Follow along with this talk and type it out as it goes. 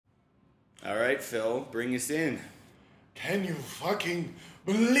All right, Phil, bring us in. Can you fucking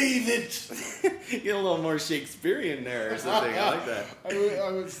believe it? Get a little more Shakespearean there or something. I like that.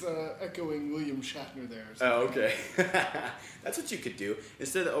 I was echoing William Shatner there. Oh, okay. That's what you could do.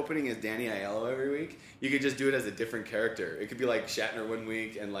 Instead of opening as Danny Aiello every week, you could just do it as a different character. It could be like Shatner one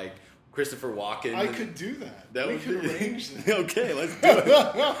week and like Christopher Walken. I could do that. We could arrange that. Okay, let's do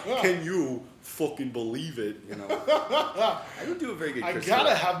it. Can you fucking believe it? You know, I don't do a very good. I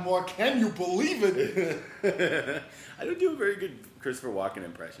gotta have more. Can you believe it? I don't do a very good Christopher Walken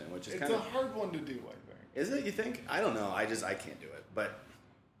impression, which is it's a hard one to do. I think. Is it? You think? I don't know. I can't do it. But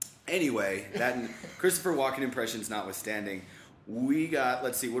anyway, that Christopher Walken impressions notwithstanding, we got.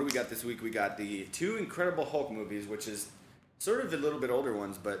 Let's see. What do we got this week? We got the 2 Incredible Hulk movies, which is sort of the little bit older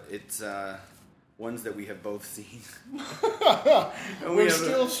ones, but it's ones that we have both seen. We're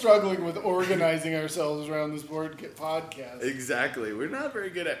still struggling with organizing ourselves around this podcast. Exactly. We're not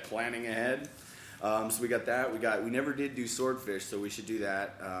very good at planning ahead. So we got that. We never did do Swordfish, so we should do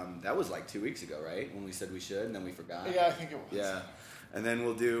that. That was like 2 weeks ago, right? When we said we should, and then we forgot. Yeah, I think it was. Yeah. And then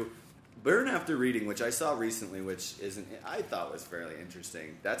we'll do Burn After Reading, which I saw recently, which I thought was fairly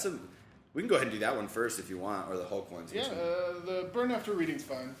interesting. We can go ahead and do that one first if you want, or the Hulk ones. Yeah, the Burn After Reading's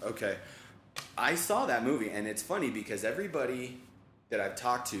fine. Okay. I saw that movie, and it's funny because everybody that I've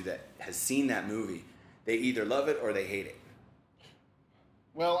talked to that has seen that movie, they either love it or they hate it.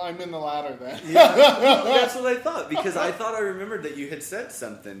 Well, I'm in the latter then. Yeah, well, that's what I thought, because I thought I remembered that you had said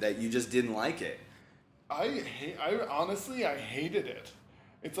something, that you just didn't like it. I honestly hated it.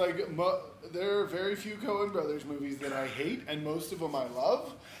 It's like, there are very few Coen Brothers movies that I hate, and most of them I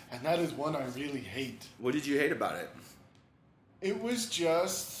love, and that is one I really hate. What did you hate about it? It was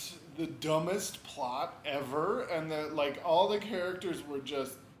just the dumbest plot ever, and all the characters were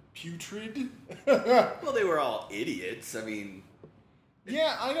just putrid. Well, they were all idiots. I mean...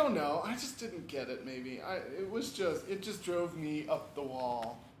 Yeah, I don't know. I just didn't get it, maybe. It just drove me up the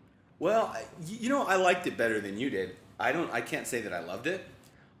wall. Well, I liked it better than you did. I can't say that I loved it.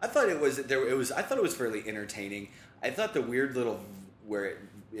 I thought it was fairly entertaining. I thought the weird little where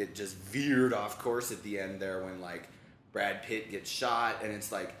it just veered off course at the end there when like Brad Pitt gets shot and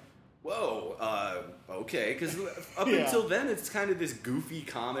it's like, whoa, okay, because up until then it's kind of this goofy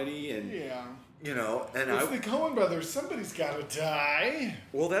comedy and you know, and it's the Coen Brothers. Somebody's got to die.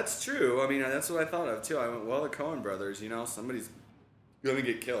 Well, that's true. I mean, that's what I thought of too. I went, well, the Coen Brothers, you know, somebody's gonna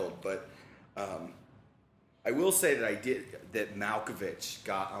get killed, but. I will say that Malkovich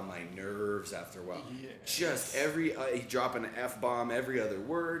got on my nerves after a while. Yes. Just he's dropping an F-bomb every other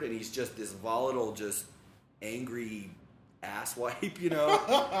word, and he's just this volatile, just angry asswipe, you know?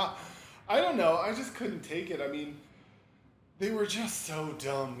 I don't know. I just couldn't take it. I mean, they were just so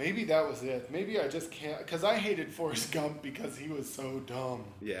dumb. Maybe that was it. Maybe I just can't, because I hated Forrest Gump because he was so dumb.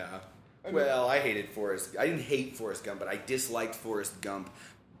 Yeah. I didn't hate Forrest Gump, but I disliked Forrest Gump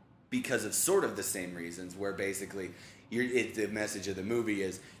because of sort of the same reasons, where basically the message of the movie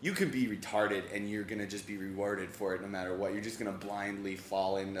is you can be retarded and you're going to just be rewarded for it no matter what. You're just going to blindly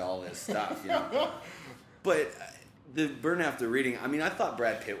fall into all this stuff, you know. But the Burn After Reading, I mean, I thought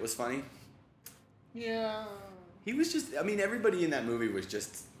Brad Pitt was funny. Yeah. He was just, I mean, everybody in that movie was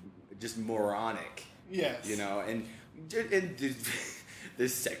just moronic. Yes. You know, and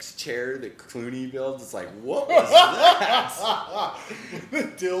this sex chair that Clooney builds, it's like, what was that? The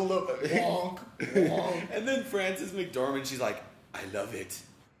dildo. Wonk, wonk. And then Frances McDormand, she's like, I love it.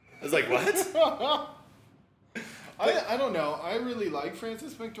 I was like, what? I don't know. I really like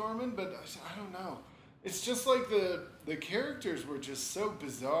Frances McDormand, but I don't know. It's just like the characters were just so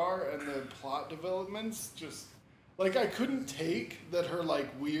bizarre, and the plot developments just... Like, I couldn't take that her, like,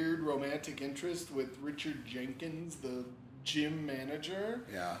 weird romantic interest with Richard Jenkins, the gym manager.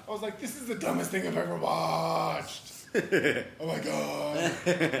 Yeah. I was like, this is the dumbest thing I've ever watched. Oh my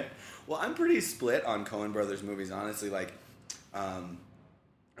god. Well, I'm pretty split on Coen Brothers movies, honestly. Like, I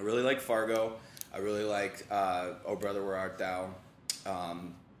really like Fargo. I really liked Oh Brother, Where Art Thou?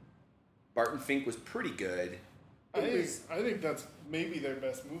 Barton Fink was pretty good. I think that's maybe their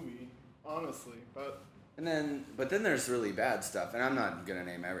best movie, honestly. But then there's really bad stuff, and I'm not gonna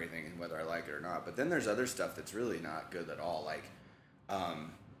name everything and whether I like it or not. But then there's other stuff that's really not good at all, like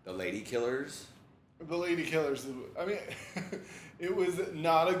The Lady Killers. The Lady Killers. I mean, it was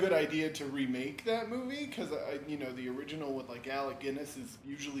not a good idea to remake that movie because the original with like Alec Guinness is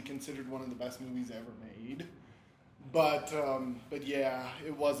usually considered one of the best movies ever made. But yeah,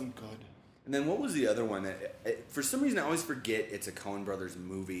 it wasn't good. And then what was the other one that for some reason I always forget it's a Coen Brothers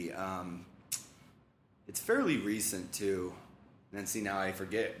movie. It's fairly recent too. And then see, now I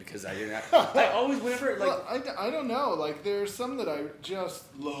forget because I didn't. I always, whenever, like... Well, I don't know. Like, there's some that I just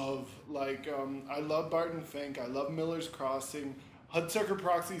love. Like, I love Barton Fink. I love Miller's Crossing. Hudsucker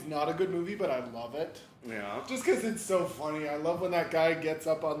Proxy's not a good movie, but I love it. Yeah. Just because it's so funny. I love when that guy gets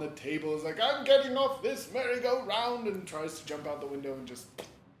up on the table, is like, I'm getting off this merry-go-round, and tries to jump out the window and just...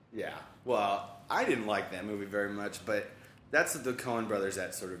 Yeah. Well, I didn't like that movie very much, but that's the Coen brothers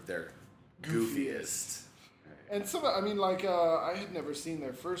at sort of their goofiest. And some, I mean, like, I had never seen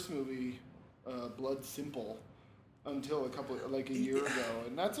their first movie, Blood Simple, until a year ago,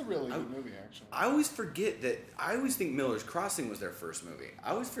 and that's a really good movie, actually. I always forget that. I always think Miller's Crossing was their first movie.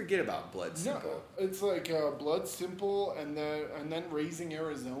 I always forget about Blood Simple. No, it's like Blood Simple, and then Raising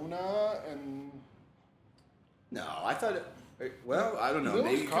Arizona, and... No, I thought it... Well, I don't know.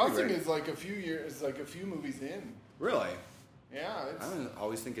 Miller's Crossing is like a few movies in. Really? Yeah, I don't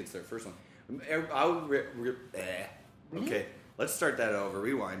always think it's their first one. Okay, let's start that over.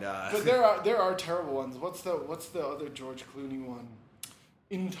 Rewind. But there are terrible ones. What's the other George Clooney one?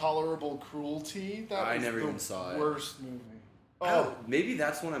 Intolerable Cruelty. I never even saw it. Worst movie. Oh, maybe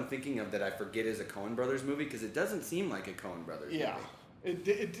that's one I'm thinking of that I forget is a Coen Brothers movie because it doesn't seem like a Coen Brothers movie.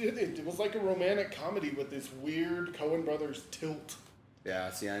 It was like a romantic comedy with this weird Coen Brothers tilt.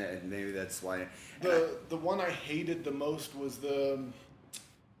 Yeah, see, maybe that's why. The one I hated the most was the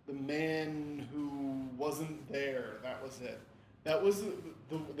man who wasn't there. That was it. That was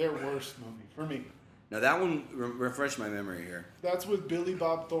their worst movie for me. Now that one, refresh my memory here. That's with Billy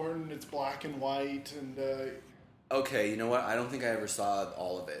Bob Thornton. It's black and white, and okay, you know what? I don't think I ever saw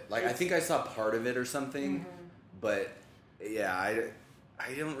all of it. Like, I think I saw part of it or something, but yeah,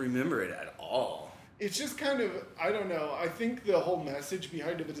 I don't remember it at all. It's just kind of, I don't know. I think the whole message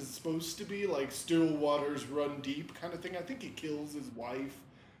behind it is supposed to be like still waters run deep kind of thing. I think he kills his wife.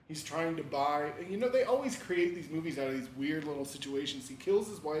 He's trying to buy... You know, they always create these movies out of these weird little situations. He kills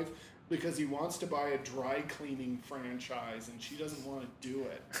his wife because he wants to buy a dry cleaning franchise, and she doesn't want to do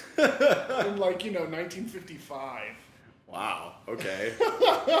it. In, 1955. Wow. Okay.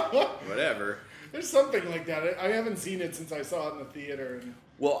 Whatever. There's something like that. I haven't seen it since I saw it in the theater.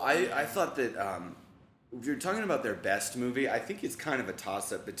 Well, I thought that... if you're talking about their best movie, I think it's kind of a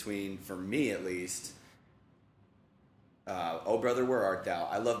toss-up between, for me at least... Oh Brother, Where Art Thou?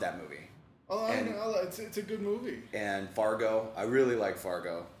 I love that movie. Oh, I know. It's a good movie. And Fargo. I really like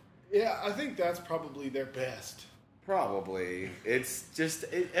Fargo. Yeah, I think that's probably their best. Probably. It's just...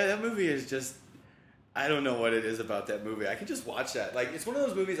 that movie is just... I don't know what it is about that movie. I can just watch that. Like, it's one of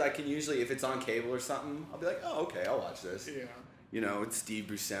those movies I can usually, if it's on cable or something, I'll be like, oh, okay, I'll watch this. Yeah. You know, it's Steve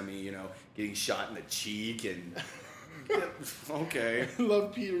Buscemi, getting shot in the cheek and... okay. I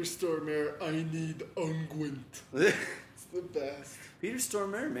love Peter Stormare. I need unguent. It's the best. Peter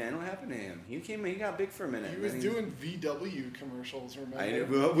Stormare, man, what happened to him? He got big for a minute. He was doing VW commercials, remember? I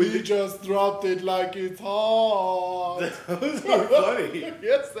know. We just dropped it like it's hot. Those are funny.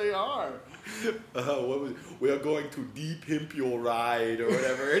 Yes, they are. We are going to de-pimp your ride or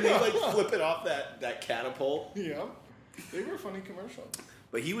whatever. And he's flipping off that catapult. Yeah. They were funny commercials.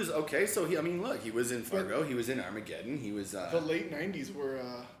 But he was okay. So look, he was in Fargo. He was in Armageddon. He was. The late '90s were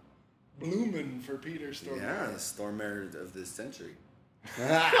blooming for Peter Stormare. Yeah, the Stormare of this century.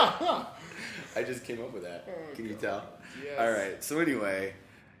 I just came up with that. Oh, Can you tell? Yes. All right. So anyway,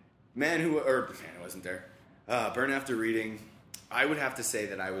 Man Who Wasn't There. Burn After Reading. I would have to say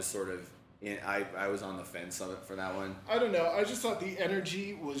that I was sort of. I was on the fence for that one. I don't know. I just thought the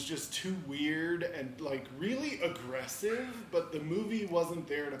energy was just too weird and really aggressive, but the movie wasn't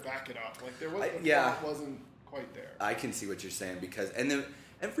there to back it up. The plot wasn't quite there. I can see what you're saying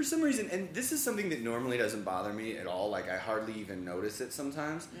and for some reason, and this is something that normally doesn't bother me at all. I hardly even notice it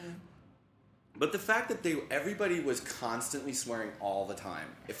sometimes. Mm. But the fact that everybody was constantly swearing all the time,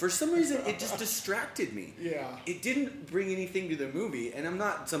 for some reason, it just distracted me. Yeah. It didn't bring anything to the movie, and I'm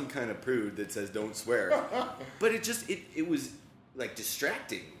not some kind of prude that says don't swear. But it was,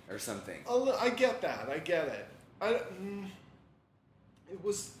 distracting or something. I get that. I get it. It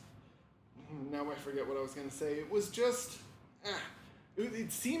was... Now I forget what I was going to say. It was just...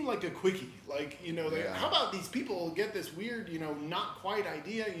 It seemed like a quickie. How about these people get this weird, not quite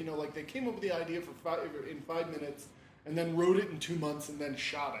idea, they came up with the idea in 5 minutes and then wrote it in 2 months and then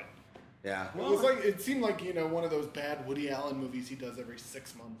shot it. Yeah. It seemed like, one of those bad Woody Allen movies he does every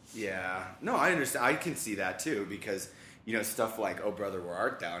 6 months. Yeah. No, I understand. I can see that too because, stuff like Oh Brother, Where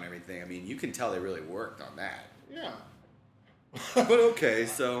Art Thou and everything, you can tell they really worked on that. Yeah. But okay,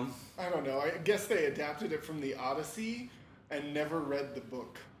 so... I don't know. I guess they adapted it from the Odyssey and never read the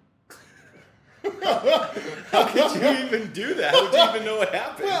book. How could you even do that? How would you even know what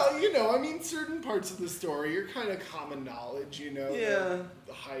happened? Well, I mean, certain parts of the story are kind of common knowledge, Yeah.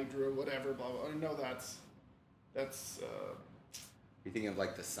 The Hydra, whatever, blah, blah. I know that's You thinking of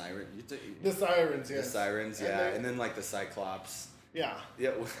like the siren? the sirens, yes. The sirens, yeah. And then like the Cyclops. Yeah.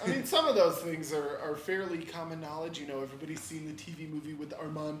 Yeah. I mean, some of those things are fairly common knowledge. Everybody's seen the TV movie with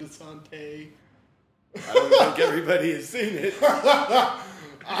Armand Desante. I don't think everybody has seen it.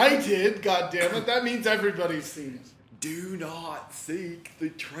 I did, goddammit. That means everybody's seen it. Do not seek the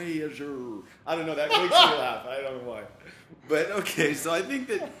treasure. I don't know, that makes me laugh. I don't know why. But okay, so I think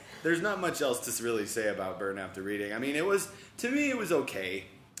that there's not much else to really say about Burn After Reading. I mean, to me it was okay.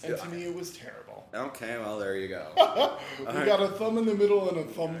 And to me it was terrible. Okay, well, there you go. We got a thumb in the middle and a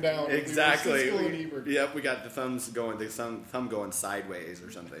thumb down. Exactly. Yep, we got the thumb going sideways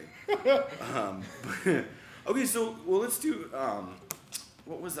or something. Okay, so let's do.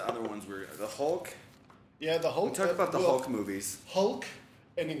 What was the other ones? The Hulk. Yeah, the Hulk. We talked about the Hulk movies. Hulk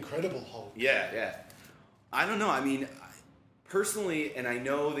and Incredible Hulk. Yeah. I don't know. I mean, personally, and I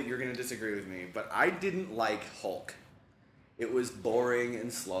know that you're going to disagree with me, but I didn't like Hulk. It was boring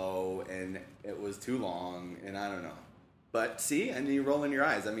and slow, and it was too long, and I don't know. But see, and you rolling your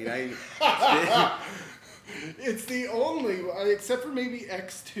eyes. I mean, It's the only, except for maybe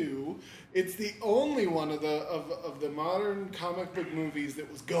X2, it's the only one of the modern comic book movies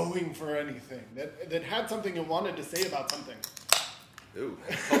that was going for anything, that had something it wanted to say about something. Ooh.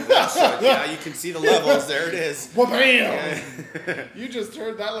 Oh, that's yeah, you can see the levels. There it is. Wha-bam! You just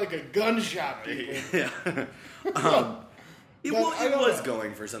heard that like a gunshot, people. Yeah. It was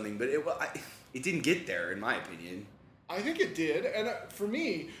going for something, but it didn't get there, in my opinion. I think it did, and for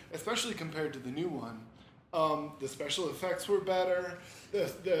me, especially compared to the new one, the special effects were better,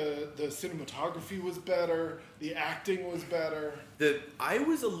 the cinematography was better, the acting was better. I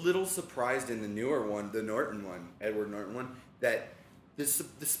was a little surprised in the newer one, the Norton one, Edward Norton one, that the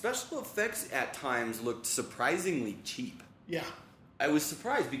special effects at times looked surprisingly cheap. Yeah. I was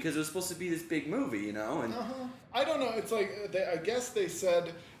surprised because it was supposed to be this big movie, and I don't know. It's like I guess they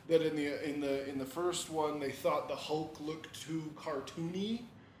said that in the first one they thought the Hulk looked too cartoony,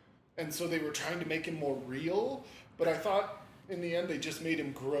 and so they were trying to make him more real. But I thought in the end they just made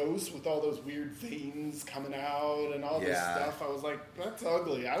him gross with all those weird veins coming out and all this stuff. I was like, that's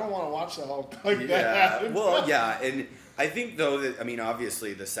ugly. I don't want to watch the Hulk like that. Well, yeah, and I think though that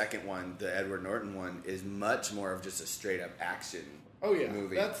obviously the second one, the Edward Norton one, is much more of just a straight up action. Oh yeah,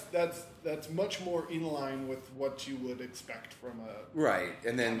 movie. That's much more in line with what you would expect from a right,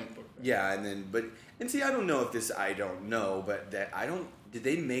 and then comic book thing. Yeah, and see, I don't know if this, I don't know, but did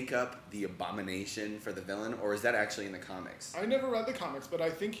they make up the Abomination for the villain, or is that actually in the comics? I never read the comics, but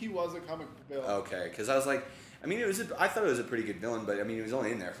I think he was a comic book villain. Okay, because I was like, I mean, I thought it was a pretty good villain, but I mean, he was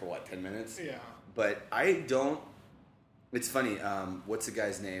only in there for 10 minutes? Yeah. But it's funny, what's the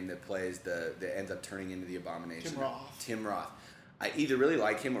guy's name that plays that ends up turning into the Abomination? Tim Roth. I either really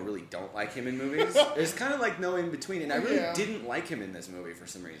like him or really don't like him in movies. There's kind of like no in between, and I really didn't like him in this movie for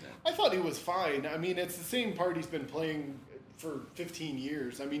some reason. I thought he was fine. I mean, it's the same part he's been playing for 15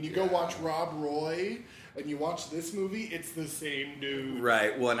 years. I mean, you go watch Rob Roy, and you watch this movie, it's the same dude.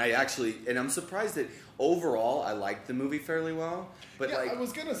 Right. Well, and I'm surprised that overall I liked the movie fairly well. But I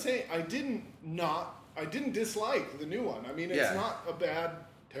was gonna say I didn't dislike the new one. I mean, it's not a bad,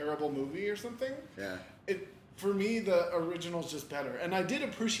 terrible movie or something. Yeah. For me, the original's just better. And I did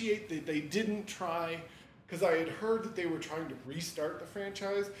appreciate that they didn't try, because I had heard that they were trying to restart the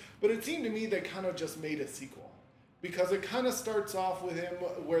franchise, but it seemed to me they kind of just made a sequel. Because it kind of starts off with him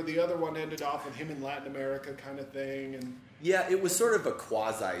where the other one ended off with him in Latin America kind of thing. And yeah, it was sort of a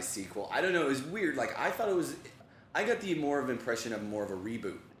quasi-sequel. I don't know, it was weird. Like, I got the more of impression of more of a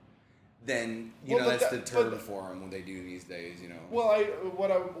reboot. Then that's the term for them when they do these days. Well,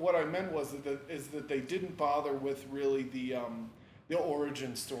 what I meant was that they didn't bother with really the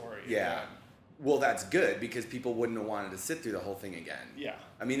origin story. Yeah. Again. Well, that's good because people wouldn't have wanted to sit through the whole thing again. Yeah.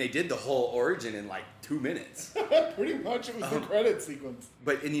 I mean, they did the whole origin in 2 minutes. Pretty much, it was the credit sequence.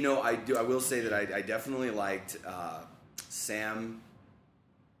 But I will say that I definitely liked Sam.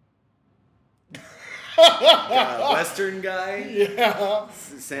 Western guy. Yeah.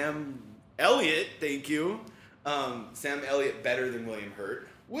 Sam Elliott, thank you. Sam Elliott better than William Hurt.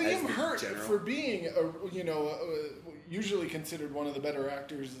 William Hurt, for being usually considered one of the better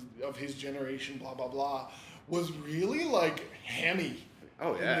actors of his generation, blah blah blah, was really hammy.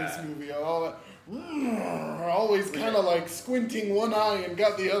 Oh yeah. In this movie, always kind of squinting one eye and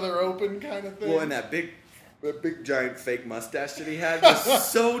got the other open kind of thing. Well, and that big giant fake mustache that he had was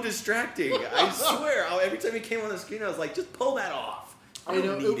so distracting. I swear, every time he came on the screen, I was like, just pull that off. I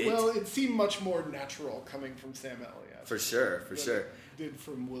don't need it. Well, it seemed much more natural coming from Sam Elliott. For sure. It did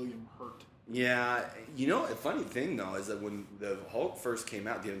from William Hurt. Yeah, you know, a funny thing though is that when the Hulk first came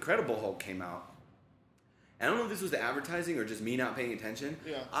out, the Incredible Hulk came out. I don't know if this was the advertising or just me not paying attention.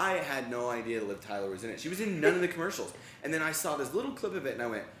 Yeah. I had no idea Liv Tyler was in it. She was in none of the commercials. And then I saw this little clip of it and I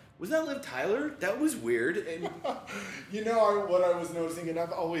went, was that Liv Tyler? That was weird. And you know what I was noticing, and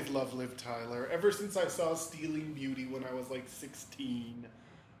I've always loved Liv Tyler. Ever since I saw Stealing Beauty when I was like 16.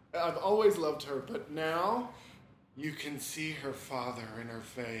 I've always loved her, but now you can see her father in her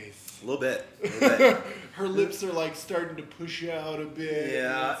face. A little bit. Her lips are like starting to push out a bit.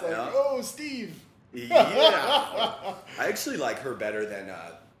 Yeah. It's like, oh, Steve. Yeah. I actually like her better than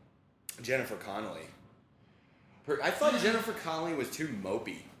Jennifer Connelly. I thought Jennifer Connelly was too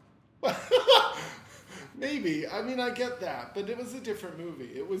mopey. Maybe. I mean, I get that, but it was a different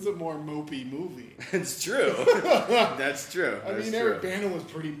movie. It was a more mopey movie. It's true. That's true. I mean, Eric Bana was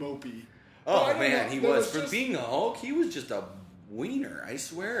pretty mopey. Oh, man, he was. For being a Hulk, he was just a wiener, I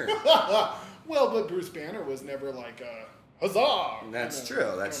swear. Well, but Bruce Banner was never like a huzzah. That's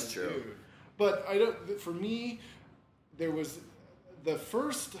true. That's true. Dude. But for me, there was the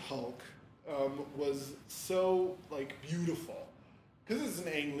first Hulk was so like beautiful because it's an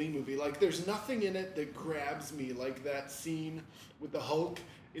Ang Lee movie. Like, there's nothing in it that grabs me like that scene with the Hulk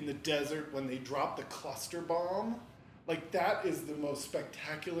in the desert when they drop the cluster bomb. Like, that is the most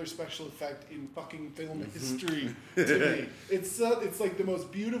spectacular special effect in fucking film history to me. It's like the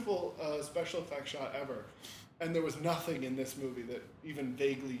most beautiful special effect shot ever, and there was nothing in this movie that even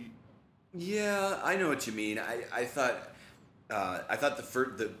vaguely. Yeah, I know what you mean. I thought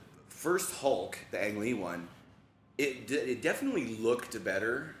the first Hulk, the Ang Lee one, it definitely looked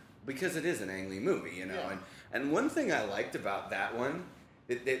better because it is an Ang Lee movie, you know. Yeah. And one thing I liked about that one,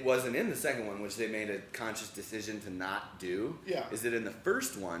 it wasn't in the second one, which they made a conscious decision to not do. Yeah. Is that in the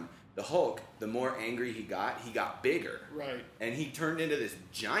first one, the Hulk, the more angry he got bigger. Right. And he turned into this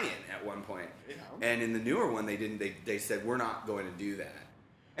giant at one point. Yeah. And in the newer one, they didn't. They said, we're not going to do that.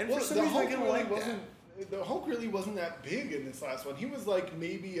 And well, for some reason, I didn't like that. The Hulk really wasn't that big in this last one. He was like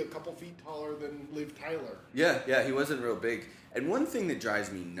maybe a couple feet taller than Liv Tyler. Yeah, he wasn't real big. And one thing that drives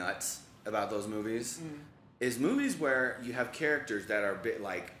me nuts about those movies is movies where you have characters that are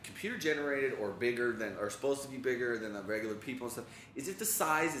like computer generated or bigger than, or supposed to be bigger than the regular people and stuff. Is it the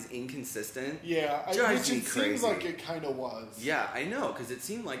size is inconsistent? Yeah, drives me it crazy. Seems like it kind of was. Yeah, I know, because it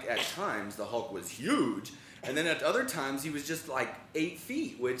seemed like at times the Hulk was huge. And then at other times he was just like 8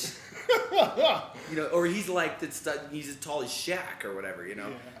 feet, which, you know, or he's like, he's as tall as Shaq or whatever, you know.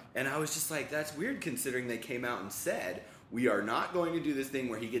 Yeah. And I was just like, that's weird considering they came out and said, we are not going to do this thing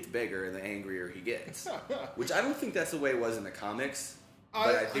where he gets bigger and the angrier he gets. Which I don't think that's the way it was in the comics,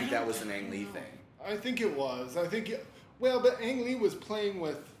 but I think that was an Ang Lee thing. I think it was. But Ang Lee was playing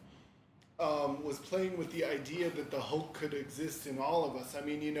with the idea that the Hulk could exist in all of us. I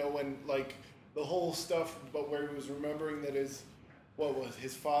mean, you know, when like the whole stuff, but where he was remembering that his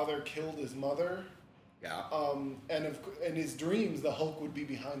father killed his mother. Yeah. And in his dreams, the Hulk would be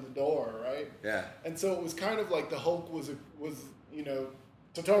behind the door, right? Yeah. And so it was kind of like the Hulk was you know,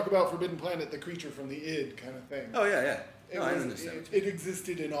 to talk about Forbidden Planet, the creature from the id kind of thing. Oh yeah. No, I understand. It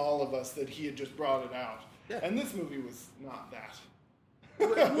existed in all of us that he had just brought it out. Yeah. And this movie was not that.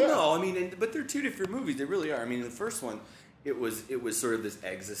 Well, no, I mean, but they're two different movies. They really are. I mean, the first one, it was sort of this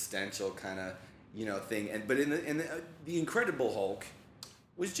existential kind of, you know, thing. But in the Incredible Hulk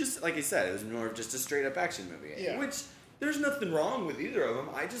was just, like I said, it was more of just a straight up action movie. Yeah. Which there's nothing wrong with either of them.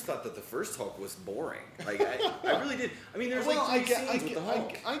 I just thought that the first Hulk was boring. Like I really did. I mean, there's like 3 scenes with the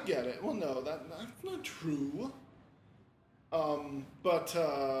Hulk. I get it. Well, no, that's not true. But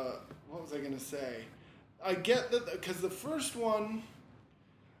what was I going to say? I get that because the first one,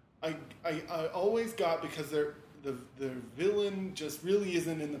 I always got because the villain just really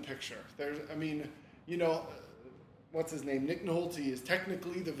isn't in the picture. You know, what's his name? Nick Nolte is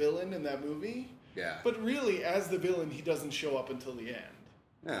technically the villain in that movie. Yeah. But really, as the villain, he doesn't show up until the end.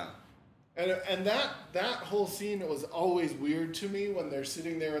 Yeah. And that whole scene was always weird to me when they're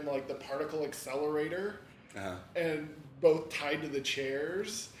sitting there in like the particle accelerator, and both tied to the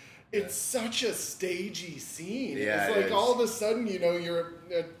chairs. It's such a stagey scene. Yeah, it's like all of a sudden, you know, you're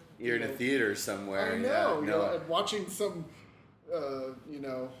in a theater somewhere. I know. Yeah, you're watching some, you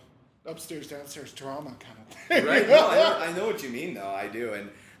know, upstairs downstairs drama kind of thing. Right. No, I know what you mean though. I do, and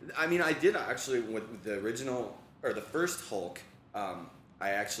I mean I did actually with the original or the first Hulk.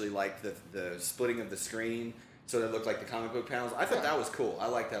 I actually liked the splitting of the screen so that it looked like the comic book panels. I thought that was cool. I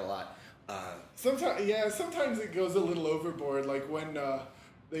liked that a lot. Sometimes it goes a little overboard. Like when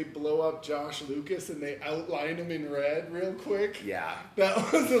they blow up Josh Lucas and they outline him in red real quick. Yeah. That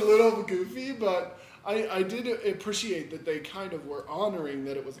was a little goofy, but I did appreciate that they kind of were honoring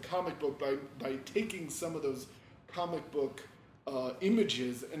that it was a comic book by taking some of those comic book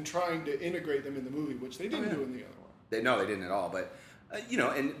images and trying to integrate them in the movie, which they didn't do in the other one. They didn't at all. But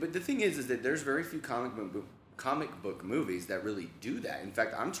but the thing is that there's very few comic book movies that really do that. In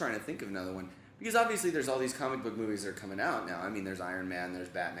fact, I'm trying to think of another one because obviously there's all these comic book movies that are coming out now. I mean, there's Iron Man, there's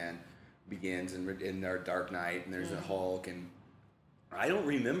Batman Begins, and there's Dark Knight, and there's a Hulk, and I don't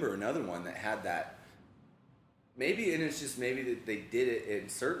remember another one that had that. Maybe that they did it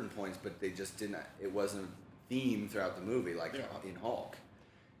at certain points, but they just didn't. It wasn't a theme throughout the movie like in Hulk.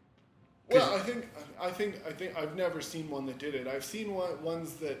 Well, I think I've never seen one that did it. I've seen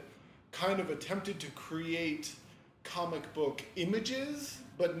ones that kind of attempted to create comic book images,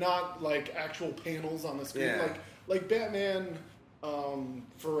 but not like actual panels on the screen. Yeah. Like Batman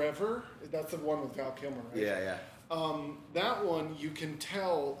Forever. That's the one with Val Kilmer, right? Yeah. That one, you can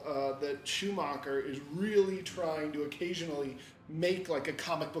tell that Schumacher is really trying to occasionally make like a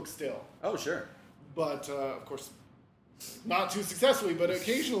comic book still. Oh, sure. But, of course, not too successfully, but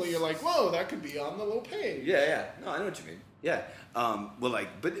occasionally you're like, whoa, that could be on the little page. Yeah. No, I know what you mean. Yeah.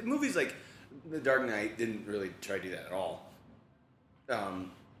 But movies like The Dark Knight didn't really try to do that at all.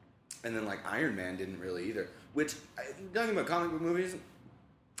 And then, like, Iron Man didn't really either. Which, talking about comic book movies,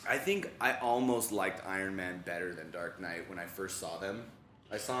 I think I almost liked Iron Man better than Dark Knight when I first saw them.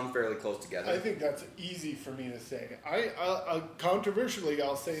 I saw them fairly close together. I think that's easy for me to say. I controversially,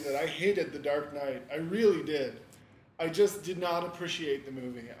 I'll say that I hated The Dark Knight. I really did. I just did not appreciate the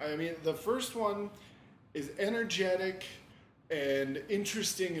movie. I mean, the first one is energetic and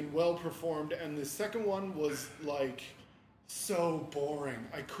interesting and well performed, and the second one was like so boring.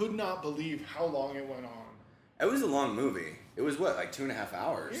 I could not believe how long it went on. It was a long movie. It was what, like 2.5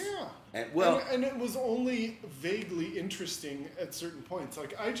 hours? Yeah. And it was only vaguely interesting at certain points.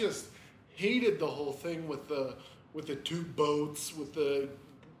 Like I just hated the whole thing with the two boats with the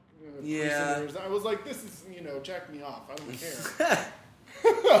prisoners. I was like, this is jack me off. I don't care.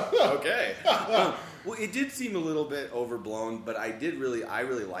 Okay. Well, it did seem a little bit overblown, but I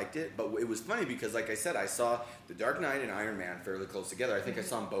really liked it. But it was funny because, like I said, I saw The Dark Knight and Iron Man fairly close together. I think I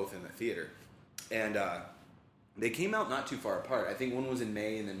saw them both in the theater, and they came out not too far apart. I think one was in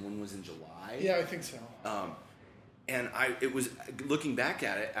May and then one was in July. Yeah, I think so. And it was looking back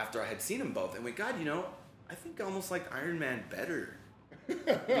at it after I had seen them both, and went, God, I think I almost liked Iron Man better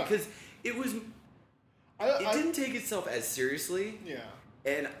because it was. It didn't take itself as seriously. Yeah.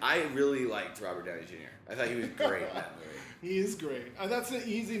 And I really liked Robert Downey Jr. I thought he was great in that movie. He is great. That's an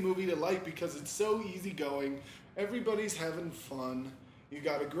easy movie to like because it's so easygoing. Everybody's having fun. You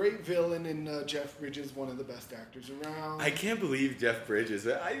got a great villain in Jeff Bridges, one of the best actors around. I can't believe Jeff Bridges.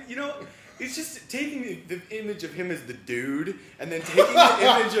 It's just taking the image of him as the dude and then taking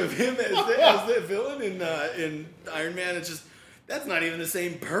the image of him as the villain in Iron Man. It's just, that's not even the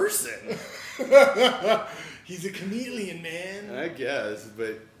same person. He's a chameleon, man. I guess,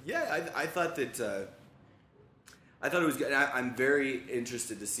 but yeah, I thought that. I thought it was good. I'm very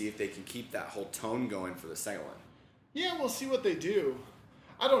interested to see if they can keep that whole tone going for the second one. Yeah, we'll see what they do.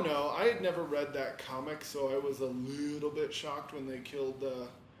 I don't know. I had never read that comic, so I was a little bit shocked when they killed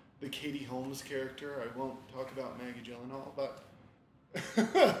the Katie Holmes character. I won't talk about Maggie Gyllenhaal, but.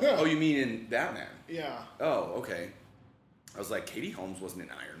 Oh, you mean in Batman? Yeah. Oh, okay. I was like, Katie Holmes wasn't in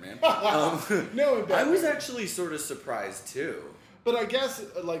Iron Man. No, in Batman. I was actually sort of surprised too. But I guess,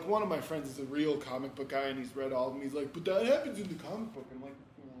 like, one of my friends is a real comic book guy, and he's read all of them. He's like, but that happens in the comic book. I'm like,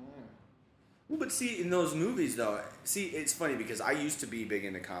 Well, but see, in those movies, though, it's funny because I used to be big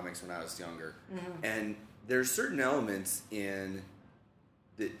into comics when I was younger. Mm-hmm. And there's certain elements in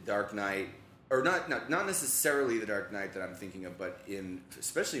the Dark Knight, or not necessarily the Dark Knight that I'm thinking of, but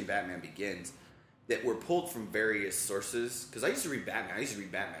especially in Batman Begins, that were pulled from various sources. Because I used to read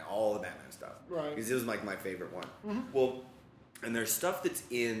Batman. All the Batman stuff. Right. Because it was like my favorite one. Mm-hmm. Well, and there's stuff that's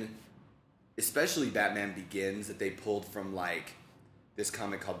in, especially Batman Begins, that they pulled from like this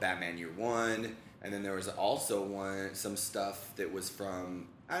comic called Batman Year One, and then there was also some stuff that was from,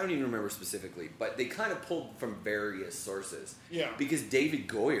 I don't even remember specifically, but they kind of pulled from various sources. Yeah. Because David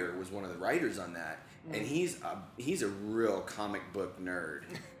Goyer was one of the writers on that, and he's a real comic book nerd.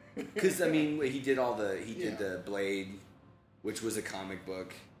 Because I mean, he did the Blade, which was a comic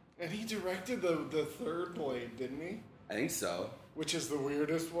book, and he directed the third Blade, didn't he? I think so. Which is the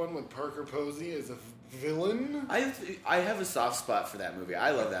weirdest one with Parker Posey as a villain. I have a soft spot for that movie.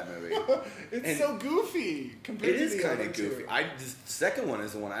 I love that movie. It's so goofy compared to the other two. It is kind of goofy. The second one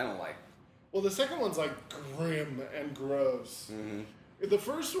is the one I don't like. Well, the second one's like grim and gross. Mm-hmm. The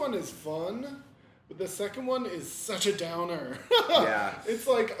first one is fun, but the second one is such a downer. Yeah. It's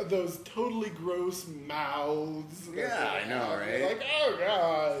like those totally gross mouths. Yeah, I know, right? You're like, oh,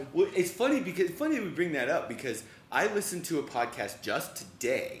 God. Well, it's funny that we bring that up because I listened to a podcast just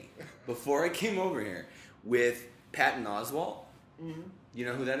today before I came over here with Patton Oswalt. Mm-hmm. You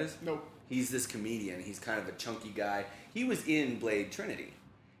know who that is? Nope. He's this comedian. He's kind of a chunky guy. He was in Blade Trinity.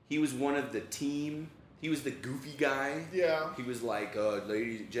 He was one of the team. He was the goofy guy. Yeah. He was like,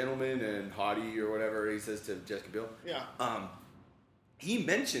 ladies, gentlemen, and hottie, or whatever he says to Jessica Biel. Yeah. He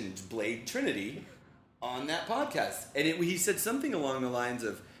mentioned Blade Trinity on that podcast. And he said something along the lines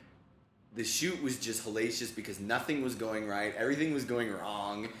of, the shoot was just hellacious because nothing was going right. Everything was going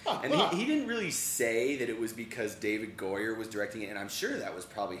wrong. And he didn't really say that it was because David Goyer was directing it. And I'm sure that was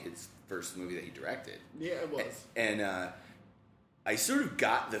probably his first movie that he directed. Yeah, it was. And I sort of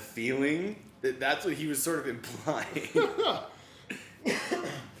got the feeling that that's what he was sort of implying.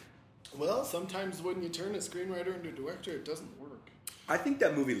 Well, sometimes when you turn a screenwriter into a director, it doesn't work. I think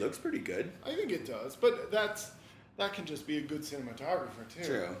that movie looks pretty good. I think it does. But that can just be a good cinematographer, too.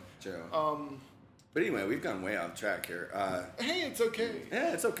 True. But anyway, we've gone way off track here. Hey, it's okay.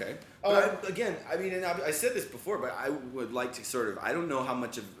 Yeah, it's okay. But I said this before, but I would like to sort of, I don't know how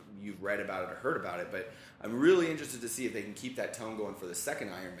much of you've read about it or heard about it, but I'm really interested to see if they can keep that tone going for the second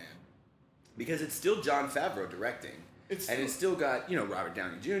Iron Man. Because it's still Jon Favreau directing. It's still got, Robert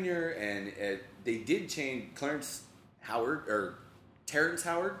Downey Jr., and they did change Terrence Howard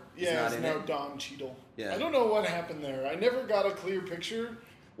is not in now it. Don Cheadle. Yeah. I don't know what happened there. I never got a clear picture.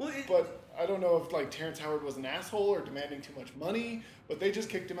 But I don't know if Terrence Howard was an asshole or demanding too much money, but they just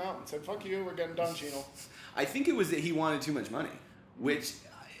kicked him out and said, fuck you, we're getting Don Cheadle. I think it was that he wanted too much money, which,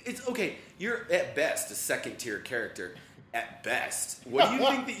 it's okay, you're at best a second-tier character. At best. What do you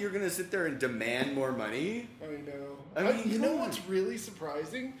think that you're going to sit there and demand more money? I know. I mean, you know what's really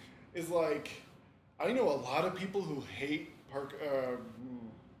surprising is, I know a lot of people who hate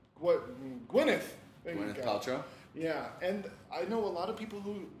Gwyneth. Gwyneth Paltrow? Yeah, and I know a lot of people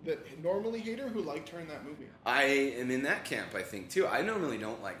that normally hate her who liked her in that movie. I am in that camp, I think, too. I normally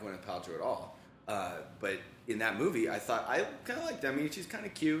don't like Gwyneth Paltrow at all. But in that movie, I thought, I kind of liked her. I mean, she's kind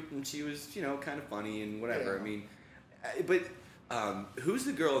of cute, and she was, kind of funny and whatever. Yeah. I mean, but who's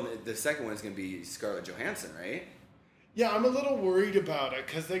the girl? The second one's going to be Scarlett Johansson, right? Yeah, I'm a little worried about it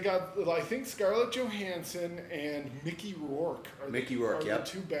because they got, I think Scarlett Johansson and Mickey Rourke are the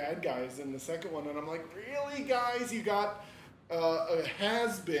two bad guys in the second one. And I'm like, really, guys? You got a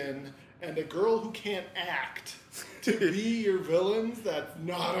has-been and a girl who can't act to be your villains? That's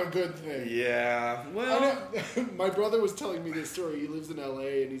not a good thing. Yeah, well... My brother was telling me this story. He lives in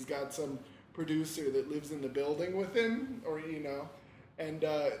L.A. and he's got some producer that lives in the building with him, and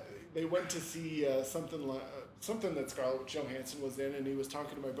they went to see something that Scarlett Johansson was in, and he was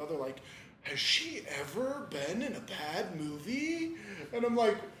talking to my brother like, has she ever been in a bad movie? And I'm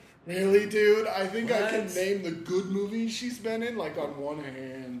like, really, dude? I think I can name the good movies she's been in, on one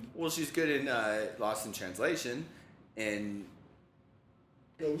hand. Well, she's good in Lost in Translation and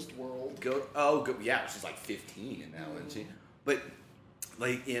Ghost World. Yeah, she's 15 in that one. But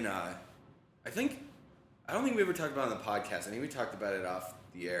in I don't think we ever talked about it on the podcast. I think we talked about it off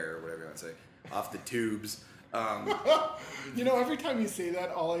the air or whatever you want to say, off the tubes. Every time you say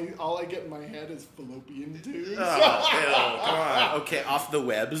that, all I get in my head is fallopian tubes. Oh, come on. Okay, off the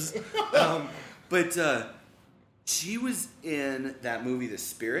webs. But she was in that movie, The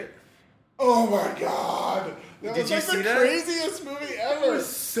Spirit. Oh my God! That Did was you see the that? craziest movie ever. It was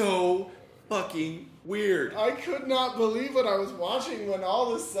so fucking weird. I could not believe what I was watching when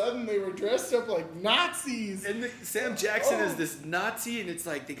all of a sudden they were dressed up like Nazis. And Sam Jackson is this Nazi, and it's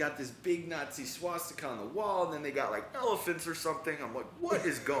they got this big Nazi swastika on the wall, and then they got elephants or something. I'm like, what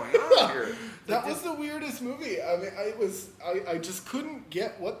is going on here? That was the weirdest movie. I mean, I just couldn't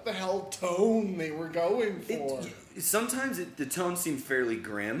get what the hell tone they were going for. Sometimes the tone seemed fairly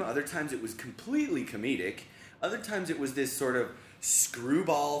grim. Other times it was completely comedic. Other times it was this sort of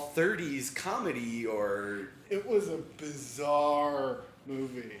screwball 30s comedy It was a bizarre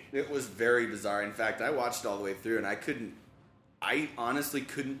movie. It was very bizarre. In fact, I watched it all the way through and I honestly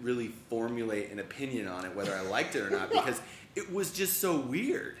couldn't really formulate an opinion on it, whether I liked it or not, because it was just so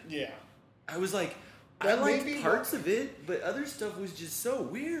weird. Yeah. I was like, I liked parts of it, but other stuff was just so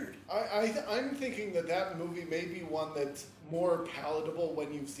weird. I'm thinking that movie may be one that's more palatable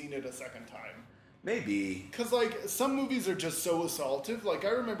when you've seen it a second time. Maybe. Because, some movies are just so assaultive. I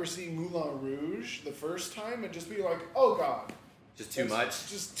remember seeing Moulin Rouge the first time and just being like, oh, God. Just too much?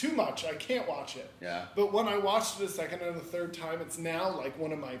 Just too much. I can't watch it. Yeah. But when I watched it a second and a third time, it's now,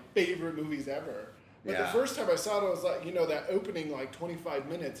 one of my favorite movies ever. But the first time I saw it, I was like, that opening 25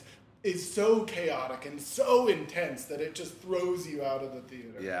 minutes is so chaotic and so intense that it just throws you out of the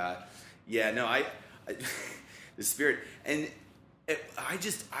theater. Yeah. No, I the Spirit, and I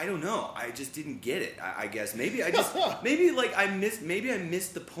don't know. I just didn't get it. I guess maybe I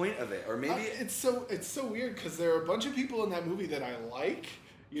missed the point of it, or maybe it's so weird because there are a bunch of people in that movie that I like.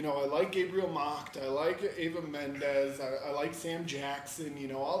 I like Gabriel Macht. I like Eva Mendes. I like Sam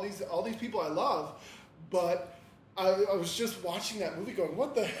Jackson. All these people I love, but I was just watching that movie going,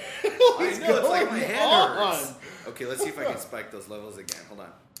 what the hell is going on? It's like my head hurts. Okay, let's see if I can spike those levels again. Hold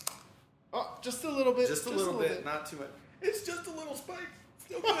on. Oh, just a little bit. Just a little bit, not too much. It's just a little spike.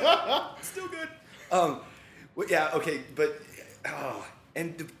 Still good. Still good. Well, yeah, okay, but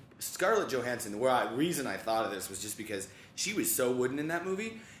and Scarlett Johansson. The reason I thought of this was just because she was so wooden in that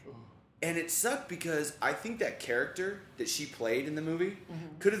movie, and it sucked because I think that character that she played in the movie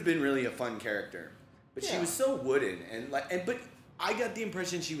could have been really a fun character, but she was so wooden but I got the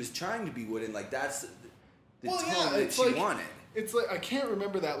impression she was trying to be wooden. Like that's the tone that she wanted. It's like, I can't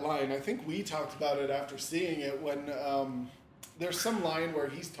remember that line. I think we talked about it after seeing it when there's some line where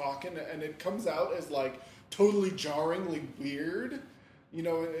he's talking and it comes out as totally jarringly weird.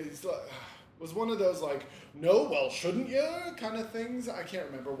 It's was one of those no, well, shouldn't you kind of things. I can't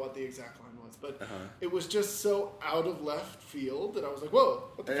remember what the exact line was, but it was just so out of left field that I was like, whoa,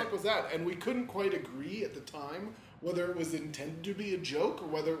 what the fuck was that? And we couldn't quite agree at the time whether it was intended to be a joke or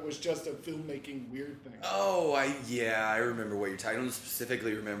whether it was just a filmmaking weird thing. Oh, I remember what you're talking. I don't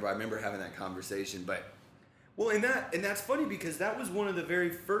specifically remember. I remember having that conversation, but and that's funny because that was one of the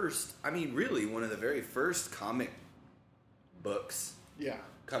very first. I mean, really, one of the very first comic books. Yeah,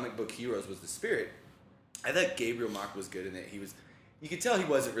 comic book heroes was the Spirit. I thought Gabriel Macht was good in it. You could tell he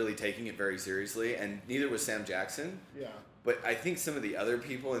wasn't really taking it very seriously, and neither was Sam Jackson. Yeah, but I think some of the other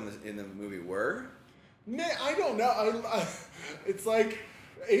people in the movie were. I don't know. It's like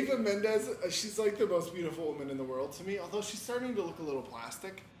Eva Mendes. She's like the most beautiful woman in the world to me. Although she's starting to look a little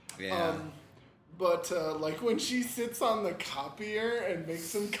plastic. Yeah. But when she sits on the copier and makes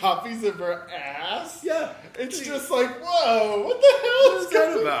some copies of her ass, it's just like, whoa, what the hell is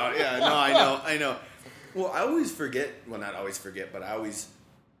that about? Yeah, no, I know. Well, I always forget. Well, not always forget, but I always.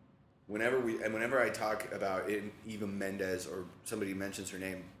 Whenever I talk about it, Eva Mendes or somebody mentions her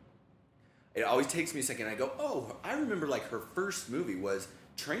name. It always takes me a second. I go, oh, I remember her first movie was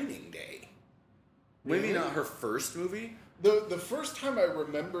Training Day. Maybe not her first movie. The first time I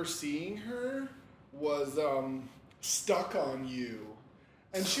remember seeing her was Stuck on You.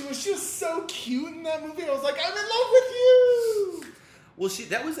 And she was just so cute in that movie. I was like, I'm in love with you. Well,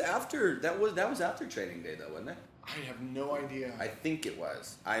 that was after Training Day though, wasn't it? I have no idea. I think it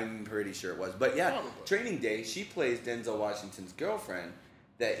was. I'm pretty sure it was. But yeah, probably. Training Day, she plays Denzel Washington's girlfriend.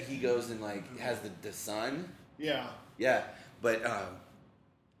 That he goes and has the son. Yeah. Yeah. But I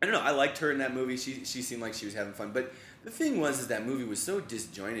don't know. I liked her in that movie. She seemed like she was having fun. But the thing was that movie was so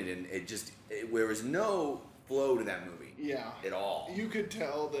disjointed and there was no flow to that movie. Yeah. At all. You could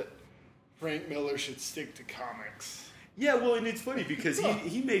tell that Frank Miller should stick to comics. Yeah. Well, and it's funny because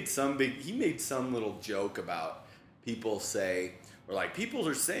he made some little joke about people say. Or people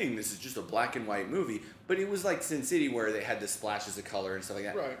are saying this is just a black and white movie, but it was like Sin City where they had the splashes of color and stuff like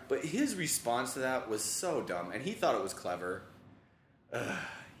that. Right. But his response to that was so dumb, and he thought it was clever.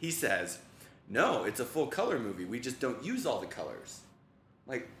 He says, "No, it's a full color movie. We just don't use all the colors."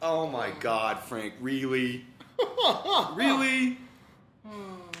 Like, oh my God, Frank, really? Really?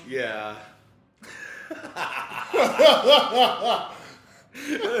 Yeah.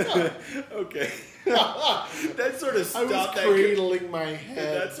 Okay. That sort of stopped. I was cradling my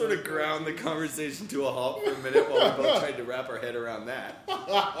head. That sort of ground the conversation to a halt for a minute while we both tried to wrap our head around that.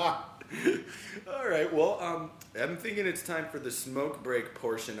 All right. Well, I'm thinking it's time for the smoke break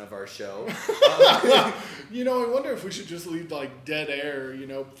portion of our show. I wonder if we should just leave dead air.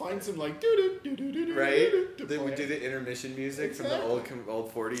 Find some right. Then we do the intermission music from the old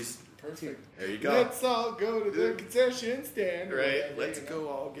 40s. Perfect. There you go. Let's all go to the concession stand. Right. Let's go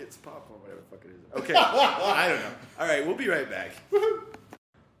all get some popcorn, whatever the fuck it is. Okay. I don't know. All right. We'll be right back.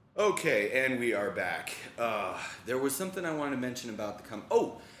 Okay. And we are back. There was something I wanted to mention about the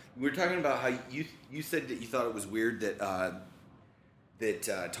we were talking about how you said that you thought it was weird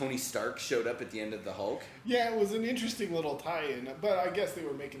that Tony Stark showed up at the end of the Hulk. Yeah, it was an interesting little tie-in, but I guess they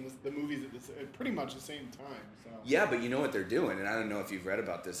were making the movies at pretty much the same time. So. Yeah, but you know what they're doing, and I don't know if you've read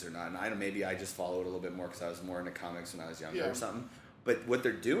about this or not. And maybe I just followed a little bit more because I was more into comics when I was younger or something. But what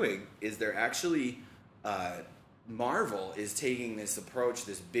they're doing is they're actually Marvel is taking this approach,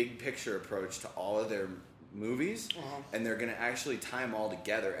 this big picture approach to all of their movies, and they're going to actually tie them all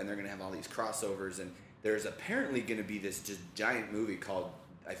together, and they're going to have all these crossovers, and there's apparently going to be this just giant movie called,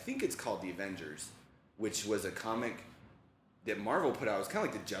 I think it's called The Avengers, which was a comic that Marvel put out. It was kind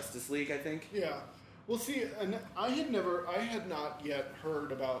of like the Justice League, I think. Yeah. Well, see, and I had not yet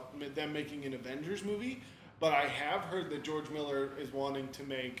heard about them making an Avengers movie, but I have heard that George Miller is wanting to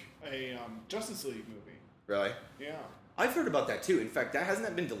make a Justice League movie. Really? Yeah. I've heard about that too. In fact, hasn't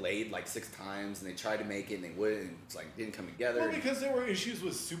that been delayed like 6 times, and they tried to make it and they wouldn't, and it's like didn't come together. Well, because there were issues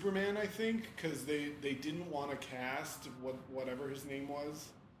with Superman, I think, because they didn't want to cast whatever his name was.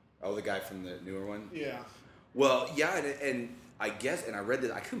 Oh, the guy from the newer one? Yeah. Well, yeah, and I guess, and I read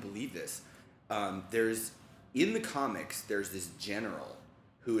that, I couldn't believe this. There's, in the comics, there's this general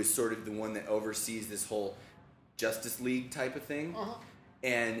who is sort of the one that oversees this whole Justice League type of thing.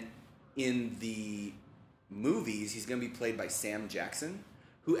 And in the movies, he's going to be played by Sam Jackson,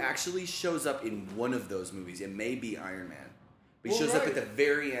 who actually shows up in one of those movies. It may be Iron Man, but he shows up at the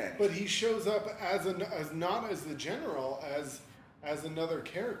very end. But he shows up as not as the general, as another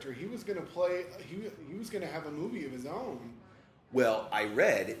character. He was going to play. He was going to have a movie of his own. Well, I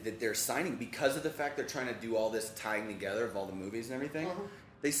read that they're signing, because of the fact they're trying to do all this tying together of all the movies and everything.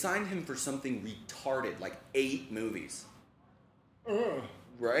 They signed him for something retarded, like 8 movies.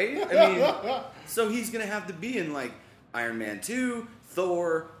 Right? I mean, so he's going to have to be in, like, Iron Man 2,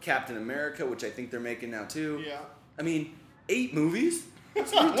 Thor, Captain America, which I think they're making now, too. Yeah. I mean, 8 movies?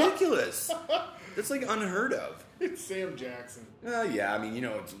 That's ridiculous. That's, like, unheard of. It's Sam Jackson. Yeah, I mean, you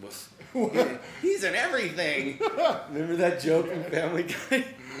know, he's in everything. Remember that joke from Family Guy?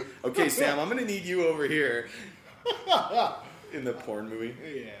 Okay, Sam, I'm going to need you over here. In the porn movie?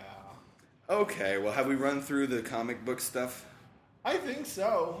 Yeah. Okay, well, have we run through the comic book stuff? I think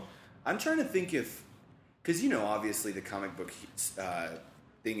so. I'm trying to think if... Because, you know, obviously the comic book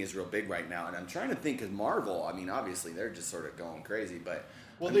thing is real big right now. And I'm trying to think, because Marvel, I mean, obviously they're just sort of going crazy. But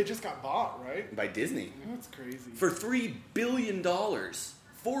well, they just got bought, right? By Disney. That's crazy. For $3 billion.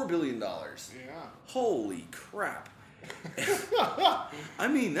 $4 billion. Yeah. Holy crap. I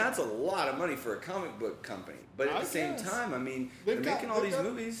mean, that's a lot of money for a comic book company. But at the same time, I mean, they're making all these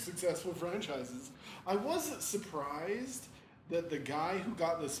movies. Successful franchises. I was surprised that the guy who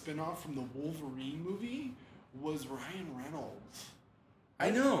got the spin-off from the Wolverine movie was Ryan Reynolds. I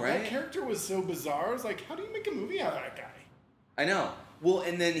know, right? That character was so bizarre. I was like, how do you make a movie out of that guy? I know. Well,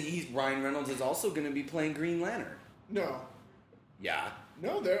 and then Ryan Reynolds is also going to be playing Green Lantern. No. Yeah.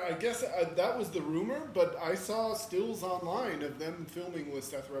 No, I guess that was the rumor, but I saw stills online of them filming with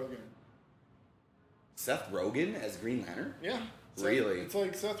Seth Rogen. Seth Rogen as Green Lantern? Yeah. Really? It's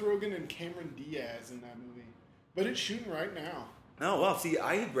like Seth Rogen and Cameron Diaz in that movie. But it's shooting right now. Oh, well, see,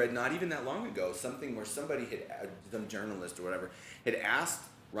 I had read not even that long ago something where somebody had, some journalist or whatever, had asked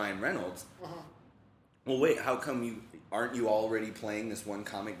Ryan Reynolds, well, wait, how come aren't you already playing this one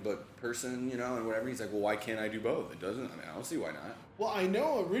comic book person, you know, and whatever? He's like, well, why can't I do both? It doesn't, I mean, I don't see why not. Well, I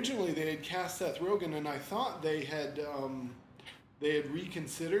know originally they had cast Seth Rogen, and I thought they had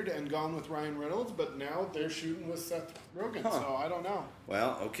reconsidered and gone with Ryan Reynolds, but now they're shooting with Seth Rogen, so I don't know.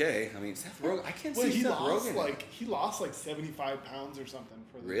 Well, okay. I mean, Seth Rogen, I can't see Seth Rogen. He lost like 75 pounds or something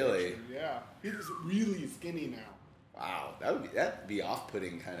for the Really? picture. Yeah. He's really skinny now. Wow, that'd be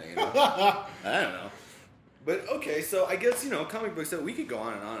off-putting kind of, you know. I don't know. But, okay, so I guess, you know, comic books, we could go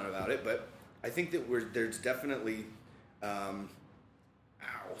on and on about it, but I think that there's definitely...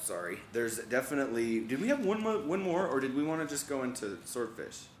 There's definitely... Did we have one more, or did we want to just go into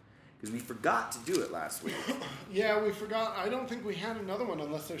Swordfish? Because we forgot to do it last week. Yeah, we forgot. I don't think we had another one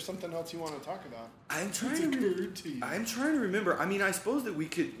unless there's something else you want to talk about. I'm trying to remember. I mean, I suppose that we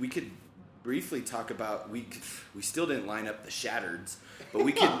could briefly talk about... We still didn't line up the Shattereds, but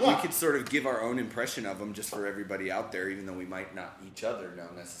we could sort of give our own impression of them just for everybody out there, even though we might not each other know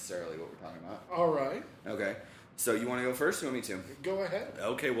necessarily what we're talking about. All right. Okay. So you want to go first or you want me to? Go ahead.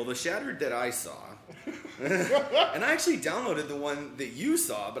 Okay, well, the Shattered that I saw, and I actually downloaded the one that you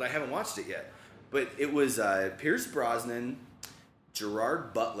saw, but I haven't watched it yet. But it was Pierce Brosnan,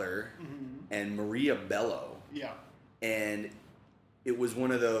 Gerard Butler, and Maria Bello. Yeah. And it was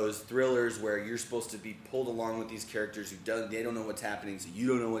one of those thrillers where you're supposed to be pulled along with these characters they don't know what's happening, so you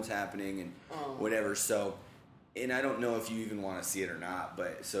don't know what's happening, and whatever. So... And I don't know if you even want to see it or not,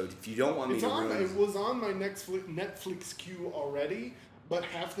 but so if you don't want me to ruin... It was on my Netflix queue already, but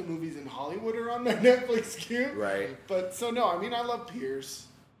half the movies in Hollywood are on my Netflix queue. Right. But, so no, I mean, I love Pierce.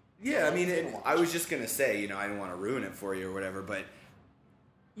 Yeah, I mean, I was just going to say, you know, I didn't want to ruin it for you or whatever, but,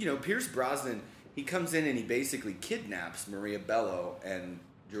 you know, Pierce Brosnan, he comes in and he basically kidnaps Maria Bello and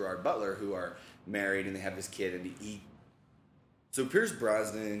Gerard Butler, who are married and they have this kid, and so Pierce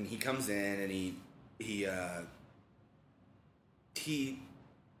Brosnan, he comes in and he he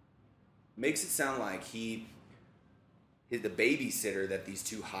makes it sound like the babysitter that these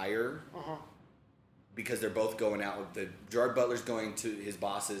two hire, because they're both going out with Gerard Butler's going to his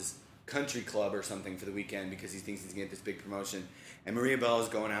boss's country club or something for the weekend because he thinks he's going to get this big promotion, and Maria Bella's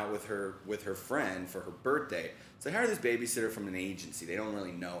going out with her friend for her birthday. So they hire this babysitter from an agency. They don't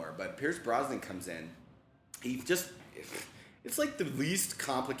really know her, but Pierce Brosnan comes in. It's like the least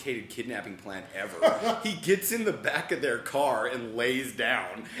complicated kidnapping plan ever. He gets in the back of their car and lays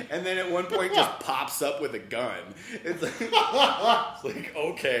down, and then at one point just pops up with a gun. It's like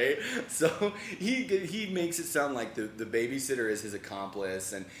okay. So he makes it sound like the babysitter is his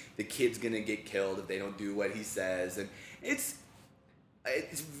accomplice, and the kid's gonna get killed if they don't do what he says, and it's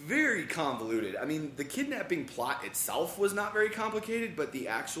very convoluted. I mean, the kidnapping plot itself was not very complicated, but the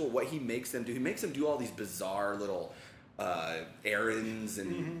actual what he makes them do all these bizarre little errands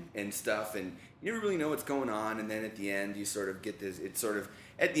and stuff, and you never really know what's going on. And then at the end, you sort of get this. It's sort of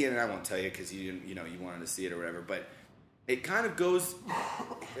at the end, and I won't tell you because you wanted to see it or whatever. But it kind of goes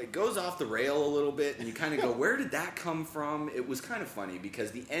off the rail a little bit, and you kind of go, where did that come from? It was kind of funny because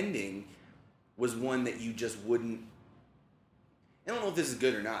the ending was one that you just wouldn't. I don't know if this is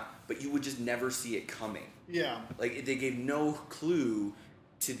good or not, but you would just never see it coming. Yeah, like they gave no clue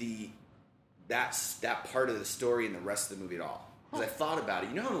to that part of the story in the rest of the movie at all. Because I thought about it.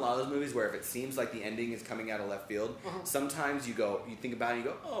 You know how in a lot of those movies where if it seems like the ending is coming out of left field, sometimes you think about it and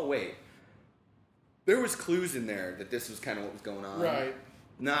you go, oh, wait. There was clues in there that this was kind of what was going on. Right.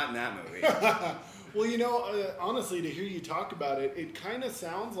 Not in that movie. Well, honestly, to hear you talk about it, it kind of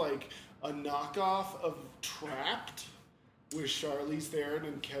sounds like a knockoff of Trapped with Charlize Theron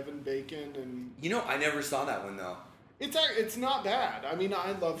and Kevin Bacon. And I never saw that one, though. It's not bad. I mean,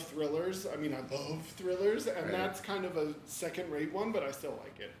 I love thrillers. And that's kind of a second-rate one, but I still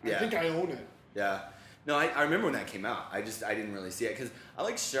like it. Yeah. I think I own it. Yeah. No, I remember when that came out. I didn't really see it, because I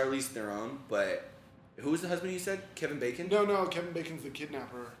like Charlize Theron, but who was the husband you said? Kevin Bacon? No, Kevin Bacon's the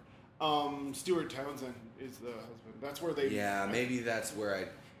kidnapper. Stuart Townsend is the husband. That's where they... Yeah, maybe that's where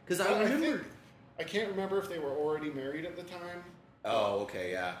because I remember... I can't remember if they were already married at the time. Oh,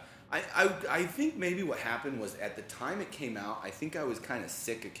 okay, yeah. I think maybe what happened was at the time it came out, I think I was kind of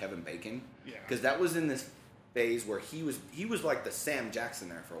sick of Kevin Bacon. Yeah. Because that was in this phase where he was like the Sam Jackson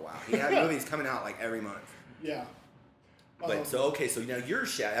there for a while. He had movies coming out like every month. Yeah. But so now you're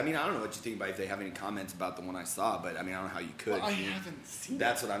Shattered. I mean, I don't know what you think about if they have any comments about the one I saw, but I mean, I don't know how you could. Well, I haven't seen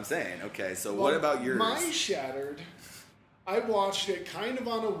That's what I'm saying. Okay, so what about yours? My Shattered, I watched it kind of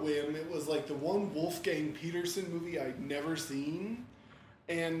on a whim. It was like the one Wolfgang Peterson movie I'd never seen.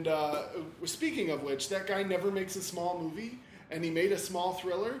 And speaking of which, that guy never makes a small movie, and he made a small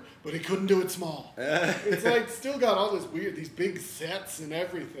thriller, but he couldn't do it small. It's like still got all these big sets and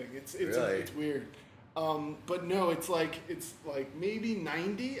everything. It's weird. But no, it's like maybe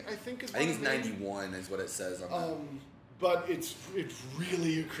 90. I think it's 91 is what it says on that. But it's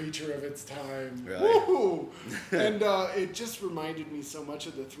really a creature of its time. Really? Woo! And it just reminded me so much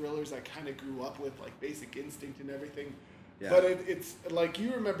of the thrillers I kind of grew up with, like Basic Instinct and everything. Yeah. But it's like,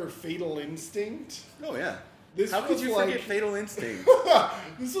 you remember Fatal Instinct? Oh, yeah. How could you forget Fatal Instinct?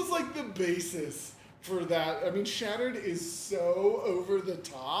 This was like the basis for that. I mean, Shattered is so over the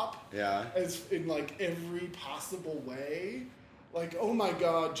top. Yeah. As in like every possible way. Like, oh my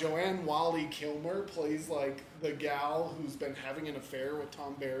God, Joanne Whalley-Kilmer plays like the gal who's been having an affair with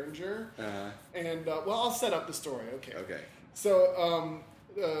Tom Berenger. And, I'll set up the story. Okay. So,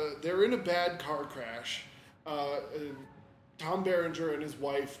 they're in a bad car crash. Tom Berenger and his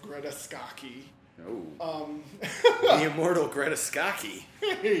wife, Greta Scacchi. The immortal Greta Scacchi.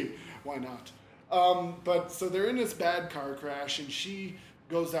 Hey, why not? But so they're in this bad car crash, and she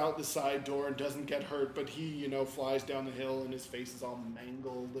goes out the side door and doesn't get hurt, but he, flies down the hill and his face is all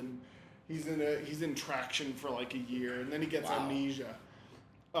mangled, and he's in traction for like a year, and then he gets amnesia.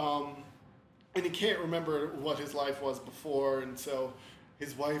 And he can't remember what his life was before, and so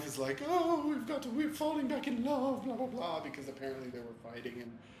his wife is like, oh, we're falling back in love, blah, blah, blah, because apparently they were fighting,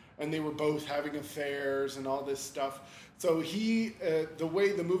 and they were both having affairs and all this stuff. So he, the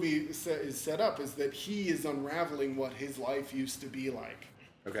way the movie is set up is that he is unraveling what his life used to be like.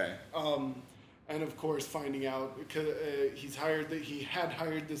 Okay. And of course, finding out because he had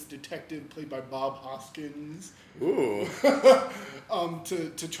hired this detective played by Bob Hoskins. Ooh.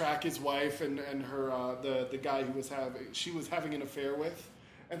 to track his wife and her the guy she was having an affair with.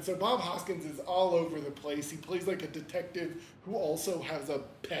 And so Bob Hoskins is all over the place. He plays like a detective who also has a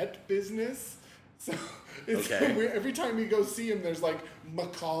pet business. So it's every time you go see him, there's like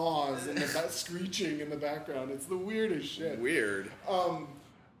macaws and screeching in the background. It's the weirdest shit. Weird.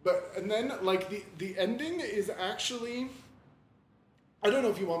 And then, like, the ending is actually... I don't know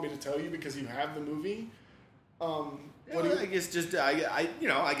if you want me to tell you because you have the movie. I guess just, I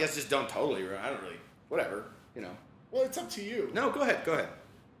guess just don't totally, I don't really, whatever, Well, it's up to you. No, go ahead.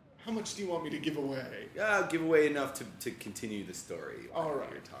 How much do you want me to give away? Give away enough to continue the story. All right.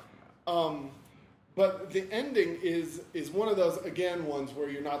 You're talking about. But the ending is one of those, again, ones where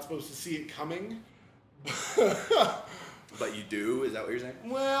you're not supposed to see it coming. But you do? Is that what you're saying?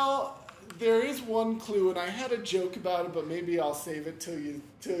 Well, there is one clue, and I had a joke about it, but maybe I'll save it till you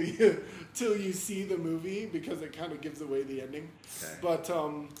see the movie because it kind of gives away the ending. Okay. But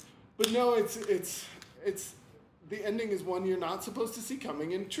no, it's the ending is one you're not supposed to see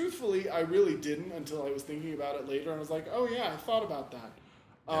coming, and truthfully, I really didn't until I was thinking about it later, and I was like, oh yeah, I thought about that.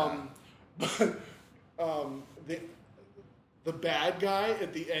 But the bad guy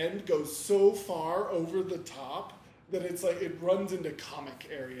at the end goes so far over the top that it's like it runs into comic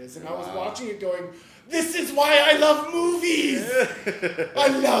areas, and I was watching it going, this is why I love movies. I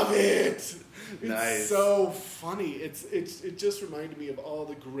love it. Nice. It's so funny. It just reminded me of all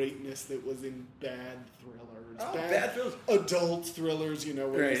the greatness that was in bad thrillers, bad thrillers, adult thrillers,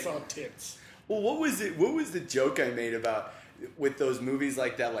 where you saw tits. Well, what was it? What was the joke I made about with those movies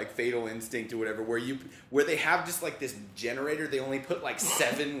like that, like Fatal Instinct or whatever, where they have just like this generator, they only put like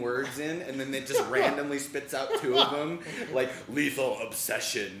 7 words in, and then it just randomly spits out 2 of them, like lethal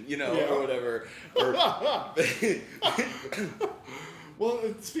obsession, or whatever. Well,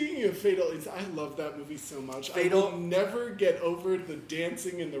 speaking of Fatal, I love that movie so much. I will never get over the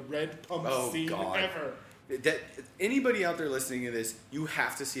dancing in the red pump scene ever. That anybody out there listening to this, you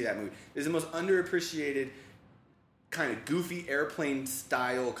have to see that movie. It's the most underappreciated kind of goofy airplane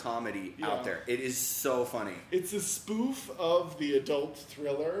style comedy out there. It is so funny. It's a spoof of the adult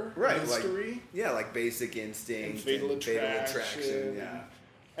thriller history. Like Basic Instinct and Fatal Attraction. Yeah.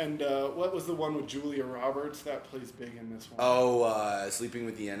 And what was the one with Julia Roberts? That plays big in this one. Oh, Sleeping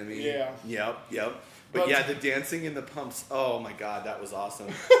with the Enemy. Yeah. Yep. But the dancing in the pumps, oh my God, that was awesome.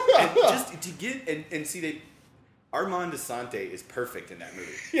 And just to get, and see, Armand Assante is perfect in that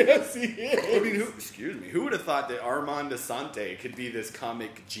movie. Yes, he is. I mean, who would have thought that Armand Assante could be this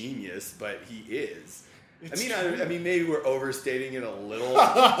comic genius, but he is. I mean, maybe we're overstating it a little.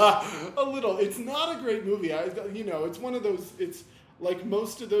 A little. It's not a great movie. It's one of those, it's like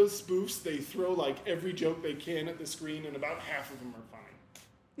most of those spoofs, they throw like every joke they can at the screen, and about half of them are funny.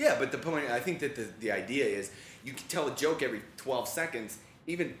 Yeah, but the point, I think that the idea is you can tell a joke every 12 seconds,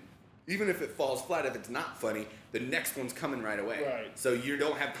 even if it falls flat, if it's not funny, the next one's coming right away. Right. So you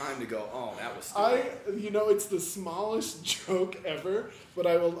don't have time to go, oh, that was stupid. It's the smallest joke ever, but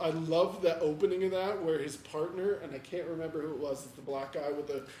I love the opening of that where his partner, and I can't remember who it was, it's the black guy with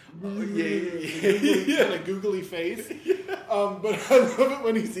the kind of googly face. Yeah. But I love it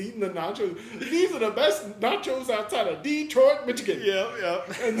when he's eating the nachos. These are the best nachos outside of Detroit, Michigan. Yeah.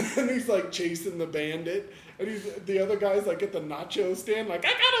 And then he's like chasing the bandit. And the other guy's like at the nacho stand, like, I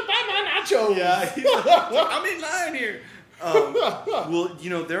gotta buy my nachos. Yeah, I'm in line here.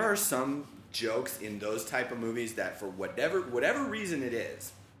 Well, there are some jokes in those type of movies that for whatever reason it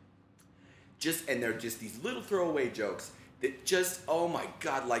is, and they're just these little throwaway jokes that just, oh my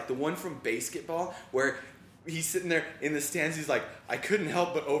God, like the one from Basketball where he's sitting there in the stands, he's like, I couldn't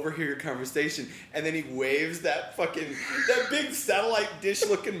help but overhear your conversation. And then he waves that big satellite dish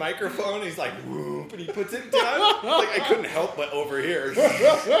looking microphone. And he's like, whoop, and he puts it down. Like, I couldn't help but overhear.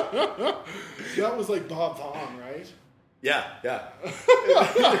 That was like Bob Vaughn, right? Yeah.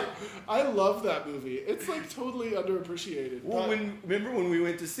 I love that movie. It's like totally underappreciated. Well, remember when we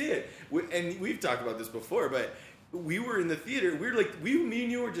went to see it, and we've talked about this before, but we were in the theater, me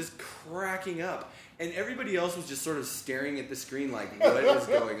and you were just cracking up. And everybody else was just sort of staring at the screen like, what is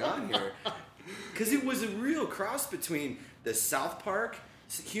going on here? Because it was a real cross between the South Park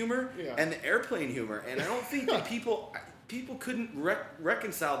humor and the airplane humor. And I don't think that people couldn't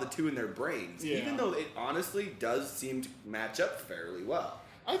reconcile the two in their brains, even though it honestly does seem to match up fairly well.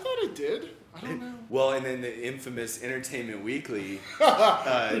 I thought it did. I don't know. Well, and then the infamous Entertainment Weekly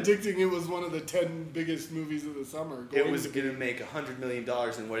predicting it was one of the 10 biggest movies of the summer. It was going to make $100 million,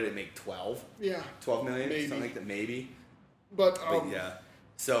 and what did it make? 12? Yeah, 12 million, maybe. Something like that, maybe. But yeah.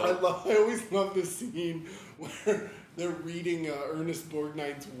 So I always love this scene where they're reading Ernest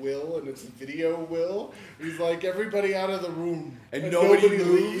Borgnine's will, and it's a video will. He's like, everybody out of the room, and nobody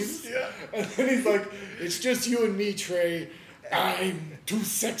leaves. Yeah, and then he's like, it's just you and me, Trey. I'm too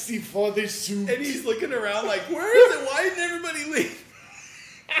sexy for this suit. And he's looking around like, where is it? Why didn't everybody leave?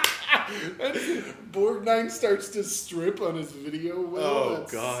 And Borgnine starts to strip on his video will. Oh,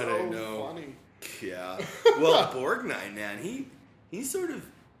 That's God, so I know. Funny. Yeah. Well, Borgnine, man, he sort of,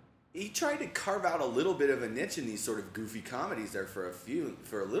 he tried to carve out a little bit of a niche in these sort of goofy comedies there for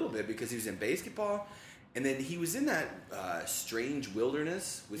a little bit, because he was in Basketball, and then he was in that Strange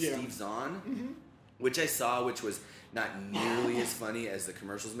Wilderness with Steve Zahn, which I saw, which was not nearly as funny as the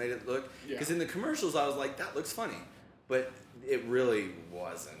commercials made it look. Because in the commercials, I was like, that looks funny, but it really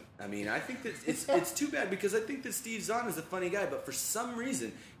wasn't. I mean, I think that it's too bad, because I think that Steve Zahn is a funny guy, but for some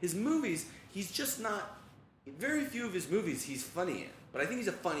reason, his movies, he's just not. Very few of his movies he's funny in, but I think he's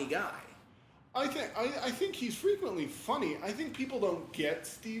a funny guy. I think he's frequently funny. I think people don't get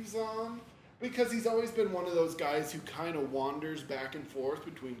Steve Zahn because he's always been one of those guys who kind of wanders back and forth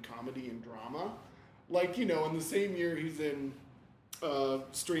between comedy and drama. Like, in the same year he's in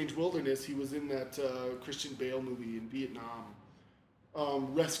Strange Wilderness, he was in that Christian Bale movie in Vietnam,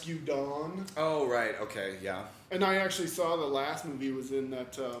 Rescue Dawn. Oh, right. Okay, yeah. And I actually saw the last movie he was in,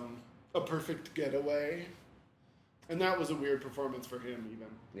 that A Perfect Getaway. And that was a weird performance for him, even.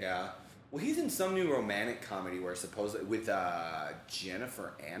 Yeah. Well, he's in some new romantic comedy where supposedly with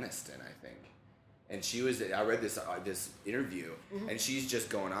Jennifer Aniston, I think. And she was. I read this interview, and she's just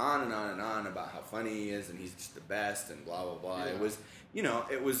going on and on and on about how funny he is, and he's just the best, and blah blah blah. Yeah. It was.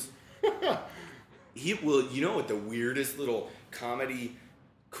 What the weirdest little comedy,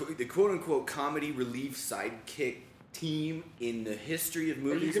 the quote unquote comedy relief sidekick team in the history of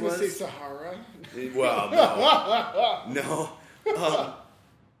movies. Are you going to say Sahara? Well, no.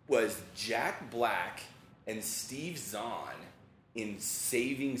 Was Jack Black and Steve Zahn in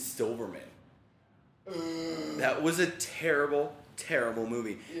Saving Silverman. That was a terrible, terrible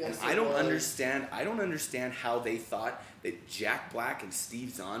movie. Yes, and I don't understand how they thought that Jack Black and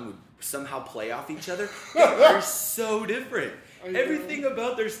Steve Zahn would somehow play off each other. They are so different. Everything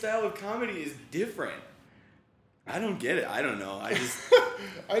about their style of comedy is different. I don't get it. I don't know.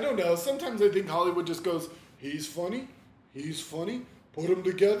 I don't know. Sometimes I think Hollywood just goes, he's funny, put them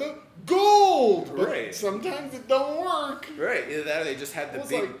together, gold! But right. Sometimes it don't work. Right. Either that or they just had the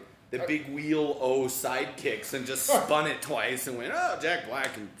big wheel sidekicks and just spun it twice and went, Jack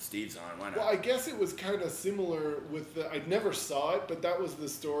Black and Steve Zahn, why not? Well, I guess it was kind of similar with I never saw it, but that was the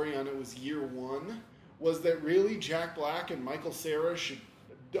story on it was year one, was that really Jack Black and Michael Cera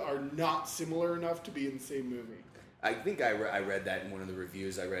are not similar enough to be in the same movie. I think I read that in one of the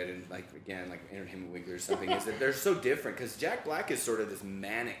reviews I read in, Entertainment Weekly or something, is that they're so different, because Jack Black is sort of this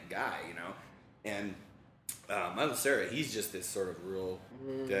manic guy, and Michael Cera, he's just this sort of real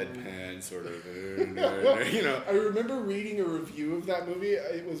deadpan sort of, I remember reading a review of that movie.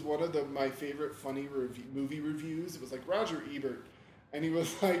 It was one of my favorite funny movie reviews. It was like Roger Ebert, and he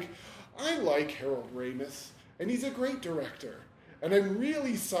was like, I like Harold Ramis, and he's a great director. And I'm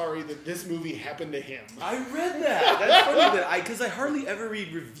really sorry that this movie happened to him. I read that. That's funny because I hardly ever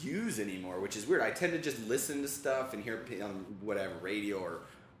read reviews anymore, which is weird. I tend to just listen to stuff and hear on whatever radio or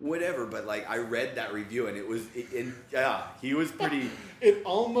whatever. But I read that review and he was pretty. It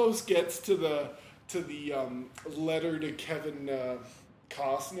almost gets to the letter to Kevin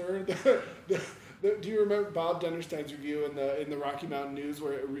Costner. Do you remember Bob Dunnerstein's review in the Rocky Mountain News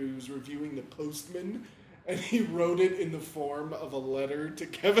where he was reviewing The Postman? And he wrote it in the form of a letter to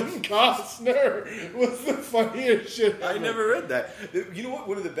Kevin Costner. It was the funniest shit ever. I never read that. You know what?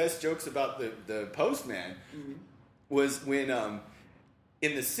 One of the best jokes about the Postman was when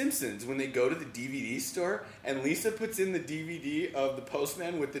in The Simpsons, when they go to the DVD store and Lisa puts in the DVD of The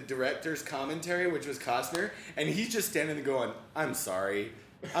Postman with the director's commentary, which was Costner, and he's just standing there going, I'm sorry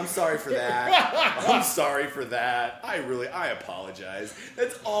for that. I'm sorry for that. I apologize.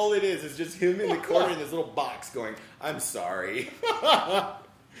 That's all it is. It's just him in the corner in this little box going, I'm sorry.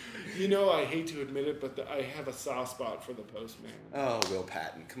 I hate to admit it, but I have a soft spot for the Postman. Oh, Will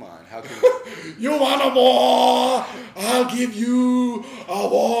Patton, come on. How can you want a war? I'll give you a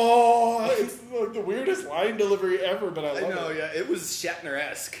war. It's like the weirdest line delivery ever, but I love it. I know, yeah. It was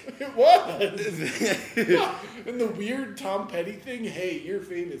Shatner-esque. It was. And the weird Tom Petty thing, hey, you're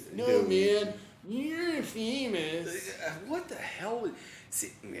famous. No, man, you're famous. What the hell?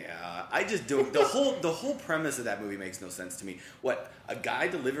 See, yeah, I just don't. The whole premise of that movie makes no sense to me. What, a guy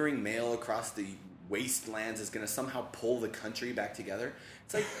delivering mail across the wastelands is going to somehow pull the country back together?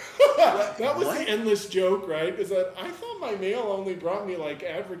 It's like that was the endless joke, right? Is that I thought my mail only brought me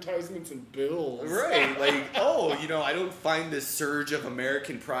advertisements and bills, right? I don't find this surge of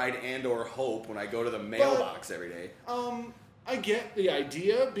American pride and or hope when I go to the mailbox every day. I get the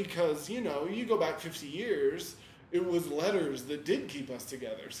idea because you go back 50 years. It was letters that did keep us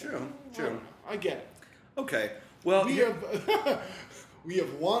together. So, True. I get it. Okay. Well, we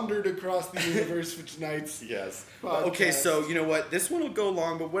have wandered across the universe for tonight's yes. podcast. Okay, so you know what? This one will go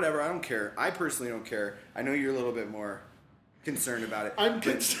long, but whatever. I don't care. I personally don't care. I know you're a little bit more concerned about it. I'm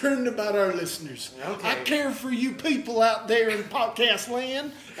concerned about our listeners. Okay. I care for you people out there in podcast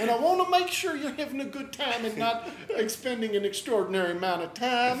land, and I want to make sure you're having a good time and not expending an extraordinary amount of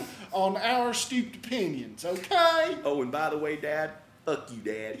time on our steeped opinions, okay? Oh, and by the way, Dad, fuck you,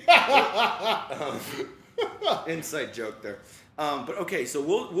 Dad. Inside joke there. But okay, so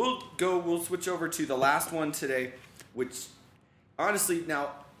we'll switch over to the last one today, which honestly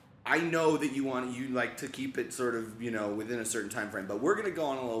now I know that you like to keep it sort of, within a certain time frame, but we're gonna go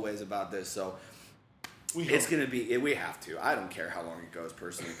on a little ways about this, so it's gonna be we have to. I don't care how long it goes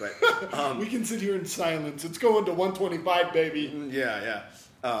personally, but we can sit here in silence. It's going to 125, baby. Yeah.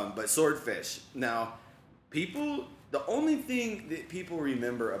 But Swordfish. Now, the only thing that people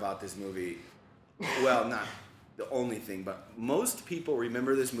remember about this movie, well, not the only thing, but most people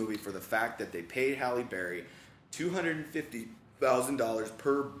remember this movie for the fact that they paid Halle Berry $250,000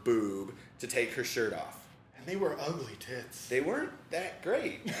 per boob to take her shirt off. And they were ugly tits. They weren't that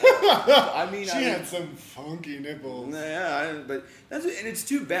great. She had some funky nipples. Yeah, but and it's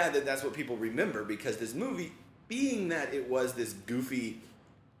too bad that that's what people remember, because this movie, being that it was this goofy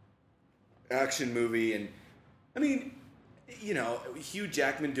action movie, and Hugh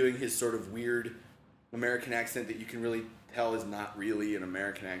Jackman doing his sort of weird American accent that you can really tell is not really an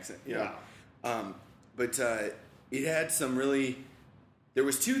American accent, but it had some really. There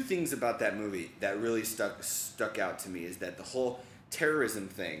was two things about that movie that really stuck out to me. Is that the whole terrorism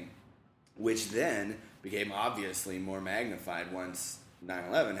thing, which then became obviously more magnified once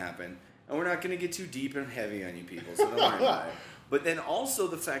 9/11 happened, and we're not going to get too deep and heavy on you people, so don't worry about it. But then also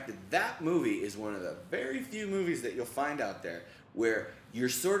the fact that that movie is one of the very few movies that you'll find out there where you're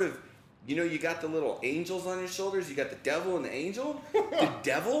sort of. You got the little angels on your shoulders. You got the devil and the angel. The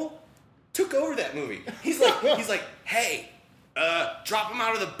devil took over that movie. He's like, hey, drop him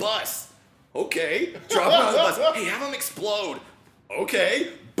out of the bus. Okay, drop him out of the bus. Hey, have him explode.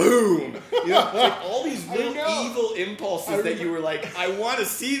 Okay, boom. All these little evil impulses that you were like, I want to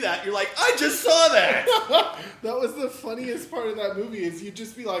see that. You're like, I just saw that. That was the funniest part of that movie. Is you'd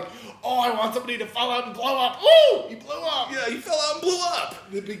just be like, oh, I want somebody to fall out and blow up. Ooh, he blew up. Yeah, he fell out and blew up.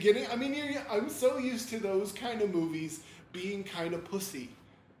 The beginning. I'm so used to those kind of movies being kind of pussy.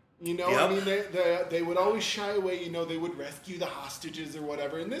 Yep. They would always shy away. They would rescue the hostages or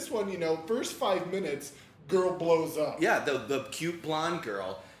whatever. In this one, first 5 minutes, girl blows up. Yeah, the cute blonde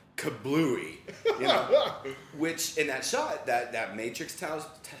girl, kablooey. Which in that shot, that Matrix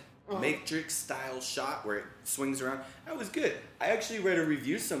style shot where it swings around, that was good. I actually read a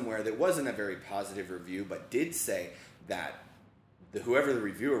review somewhere that wasn't a very positive review, but did say that whoever the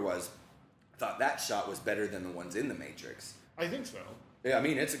reviewer was thought that shot was better than the ones in the Matrix. I think so. Yeah,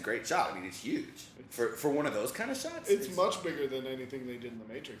 it's a great shot. It's huge for one of those kind of shots. It's much bigger than anything they did in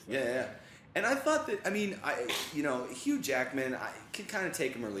the Matrix. Yeah. And I thought that, Hugh Jackman, I could kind of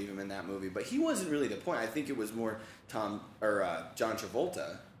take him or leave him in that movie, but he wasn't really the point. I think it was more John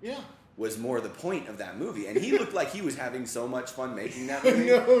Travolta. Yeah. Was more the point of that movie, and he looked like he was having so much fun making that movie.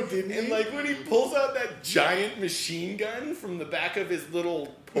 No, didn't he? And when he pulls out that giant machine gun from the back of his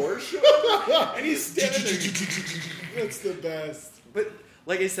little Porsche, and he's standing there. That's the best. But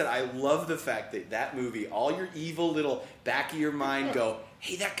like I said, I love the fact that movie, all your evil little back of your mind go,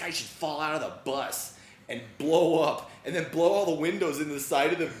 hey, that guy should fall out of the bus and blow up, and then blow all the windows in the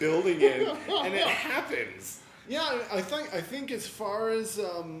side of the building in, and it happens. Yeah, I think as far as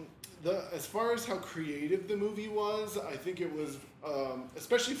how creative the movie was, I think it was,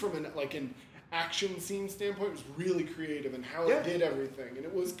 especially from an action scene standpoint, it was really creative in how it did everything, and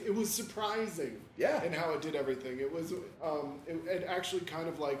it was surprising. Yeah. In how it did everything. It was it actually kind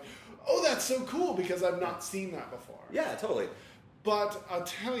of like, oh, that's so cool because I've not seen that before. Yeah, totally. But I'll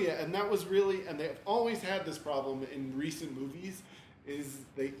tell you, and that was really, and they've always had this problem in recent movies, is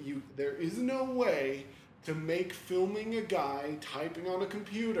there is no way to make filming a guy typing on a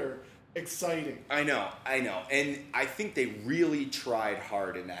computer exciting. I know, and I think they really tried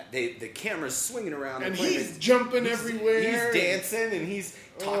hard in that. The camera's swinging around, and he's jumping everywhere. He's dancing, and he's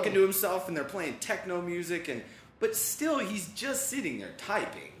talking to himself, and they're playing techno music, but still, he's just sitting there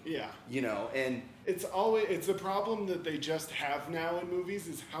typing. Yeah, and it's a problem that they just have now in movies.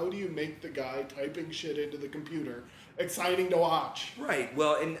 Is how do you make the guy typing shit into the computer exciting to watch? Right.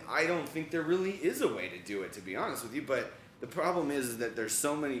 Well, and I don't think there really is a way to do it, to be honest with you, but. The problem is that there's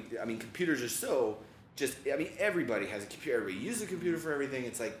so many. Computers are so just. Everybody has a computer. Everybody uses a computer for everything.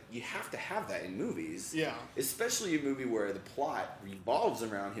 It's like you have to have that in movies. Yeah. Especially a movie where the plot revolves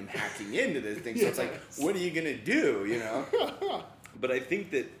around him hacking into this thing. So it's like, what are you gonna do? But I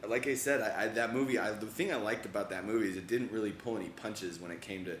think that, like I said, that movie. The thing I liked about that movie is it didn't really pull any punches when it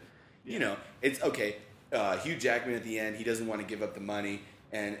came to, it's okay. Hugh Jackman at the end, he doesn't want to give up the money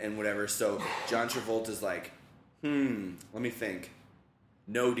and whatever. So John Travolta's like, let me think.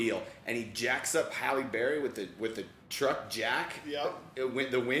 No deal. And he jacks up Halle Berry with the truck jack. Yep.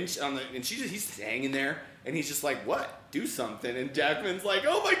 The winch on the, and he's hanging there, and he's just like, what? Do something. And Jackman's like,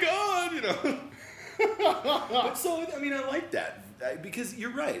 oh my God, you know. But so, I mean, I like that because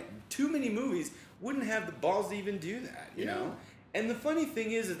you're right. Too many movies wouldn't have the balls to even do that, you know? And the funny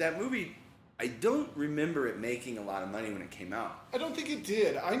thing is that movie, I don't remember it making a lot of money when it came out. I don't think it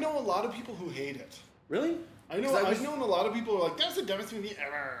did. I know a lot of people who hate it. Really? I've known a lot of people who are like, that's the dumbest movie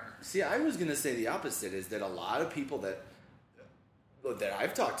ever. See, I was going to say the opposite, is that a lot of people that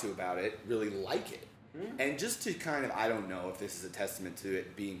I've talked to about it really like it. Mm-hmm. And just to kind of, I don't know if this is a testament to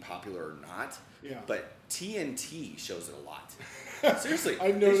it being popular or not, but TNT shows it a lot. Seriously.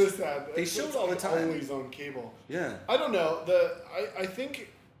 I've noticed that. They show it all the time. Always on cable. Yeah. I don't know. I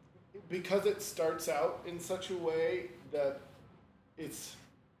think because it starts out in such a way that it's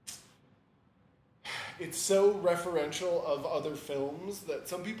so referential of other films that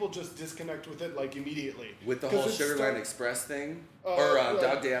some people just disconnect with it like immediately. With the whole Sugarland Express thing? Or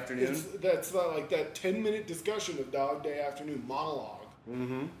Dog Day Afternoon? That's like that 10-minute discussion of Dog Day Afternoon monologue.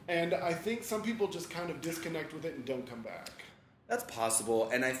 Mm-hmm. And I think some people just kind of disconnect with it and don't come back. That's possible.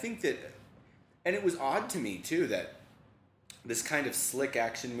 And I think that... And it was odd to me, too, that this kind of slick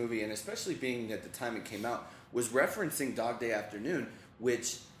action movie, and especially being at the time it came out, was referencing Dog Day Afternoon,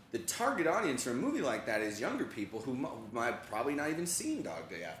 which... The target audience for a movie like that is younger people who might probably not even seen Dog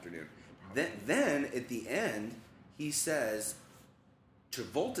Day Afternoon. Then at the end, he says,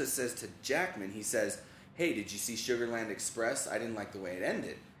 Travolta says to Jackman, he says, hey, did you see Sugarland Express? I didn't like the way it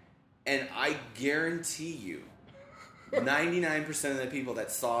ended. And I guarantee you, 99% of the people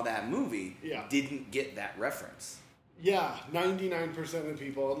that saw that movie didn't get that reference. Yeah, 99% of the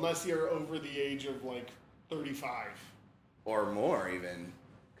people, unless you're over the age of like 35. Or more even.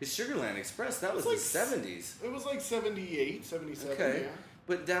 Because Sugarland Express, that was like the 70s. It was like 78, 77, okay.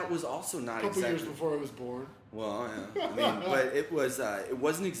 But that was also not a couple years before I was born. Well, yeah. I mean, but it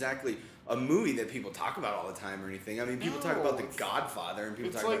wasn't exactly a movie that people talk about all the time or anything. I mean, people talk about The Godfather and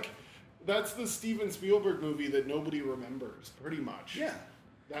people talk about... That's the Steven Spielberg movie that nobody remembers, pretty much. Yeah.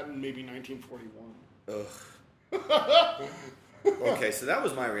 That and maybe 1941. Ugh. Okay, so that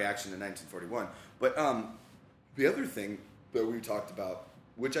was my reaction to 1941. But the other thing that we talked about,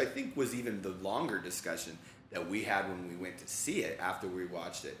 which I think was even the longer discussion that we had when we went to see it after we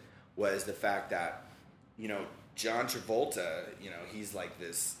watched it, was the fact that, you know, John Travolta, you know, he's like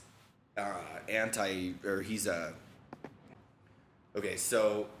this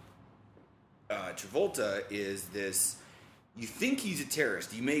Travolta is this, you think he's a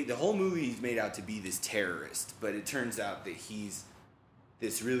terrorist. The whole movie he's made out to be this terrorist, but it turns out that he's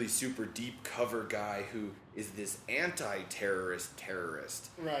this really super deep cover guy who is this anti-terrorist terrorist.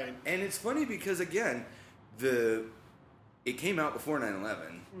 Right. And it's funny because, again, it came out before 9/11.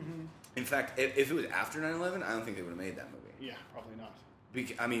 Mm-hmm. In fact, if it was after 9/11, I don't think they would have made that movie. Yeah, probably not.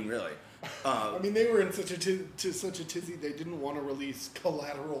 I mean, really. I mean, they were in such a tizzy, they didn't want to release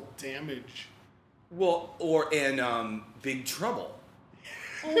Collateral Damage. Well, and Big Trouble.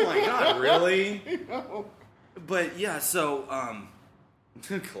 Oh my God, really? No. But yeah, so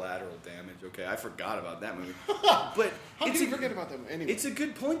Collateral Damage. Okay, I forgot about that movie. But how can you forget about them anyway? It's a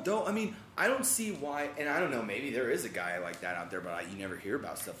good point, though. I mean, I don't see why, and I don't know. Maybe there is a guy like that out there, but you never hear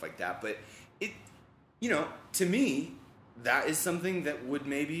about stuff like that. But it, you know, to me, that is something that would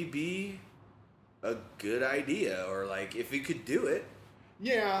maybe be a good idea, or like if we could do it.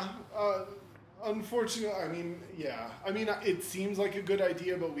 Yeah. Unfortunately, I mean, yeah. I mean, it seems like a good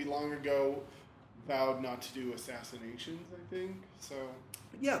idea, but we long ago vowed not to do assassinations, I think, so...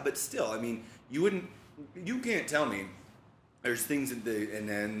 Yeah, but still, I mean, you can't tell me there's things that and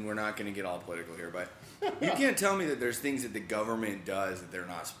then we're not going to get all political here, but you can't tell me that there's things that the government does that they're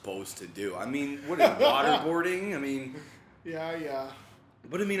not supposed to do. I mean, what is waterboarding? I mean... Yeah.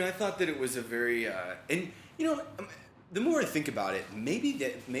 But I mean, I thought that it was a very, and, you know, the more I think about it, maybe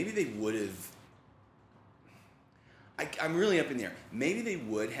they would have... I'm really up in the air. Maybe they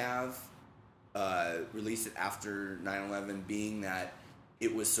would have released it after 9/11, being that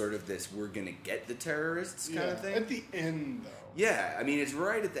it was sort of this we're going to get the terrorists kind of thing. At the end, though. Yeah, I mean, it's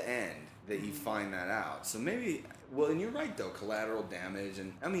right at the end that you find that out. So maybe, well, and you're right, though, Collateral Damage,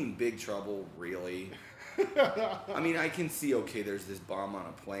 and I mean, Big Trouble, really. I mean, I can see, okay, there's this bomb on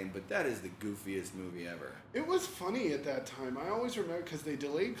a plane, but that is the goofiest movie ever. It was funny at that time. I always remember, because they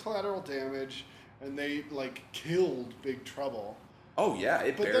delayed Collateral Damage, and they, like, killed Big Trouble. Oh yeah,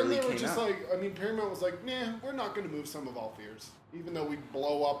 it but barely then they were came just out. like, I mean, Paramount was like, nah, we're not going to move Sum of All Fears, even though we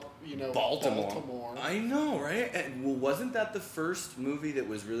blow up, Baltimore. I know, right? And, well, wasn't that the first movie that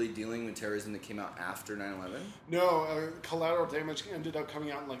was really dealing with terrorism that came out after 9/11? No, Collateral Damage ended up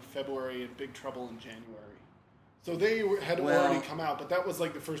coming out in like February and Big Trouble in January. So they had already come out, but that was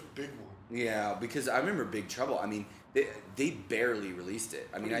like the first big one. Yeah, because I remember Big Trouble. I mean, they barely released it.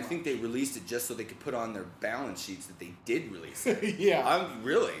 I mean, I think they released it just so they could put on their balance sheets that they did release it. Yeah.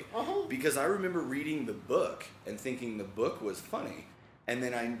 Really. Uh-huh. Because I remember reading the book and thinking the book was funny. And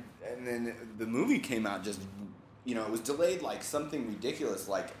then the movie came out just, it was delayed like something ridiculous,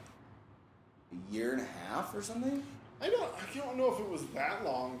 like a year and a half or something. I don't know if it was that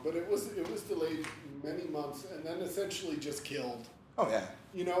long, but it was delayed many months and then essentially just killed. Oh yeah.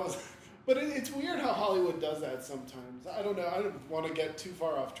 But it's weird how Hollywood does that sometimes. I don't know. I don't want to get too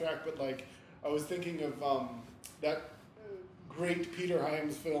far off track, but like I was thinking of that great Peter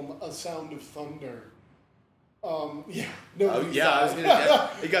Hyams film, A Sound of Thunder. Yeah. I was gonna.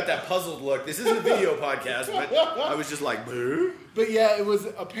 You got that puzzled look. This isn't a video podcast, but I was just like, boo. But yeah, it was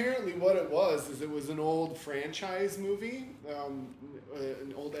apparently what it was is it was an old franchise movie,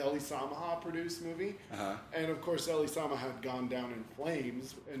 an old Elie Samaha produced movie, and of course Elie Samaha had gone down in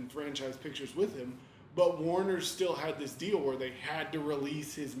flames and Franchise Pictures with him, but Warner still had this deal where they had to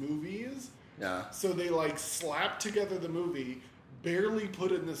release his movies. Yeah. So they like slapped together the movie, barely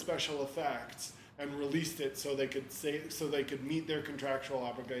put in the special effects, and released it so they could meet their contractual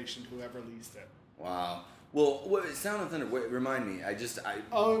obligation to whoever released it. Wow. Well, Sound of Thunder? Remind me. It's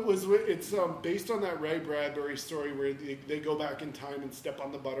based on that Ray Bradbury story where they go back in time and step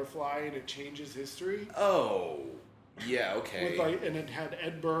on the butterfly and it changes history. Oh, yeah, okay. And it had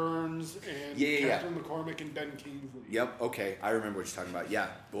Ed Burns and Catherine McCormick and Ben Kingsley. Yep. Okay, I remember what you're talking about. Yeah,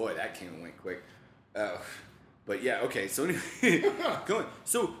 boy, that came and went quick. But yeah, okay. So anyway, going.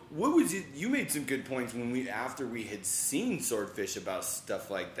 So what was it? You made some good points after we had seen Swordfish about stuff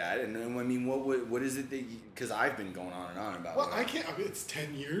like that, and I mean, what is it that? Because I've been going on and on about. Well, I can't. I mean, it's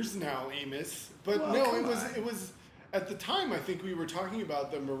 10 years now, Amos. But well, no, it was at the time. I think we were talking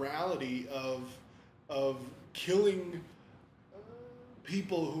about the morality of killing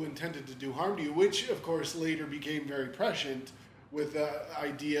people who intended to do harm to you, which of course later became very prescient. With the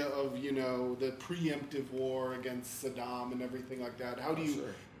idea of, the preemptive war against Saddam and everything like that.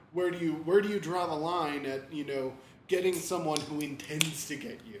 Where do you draw the line at, getting someone who intends to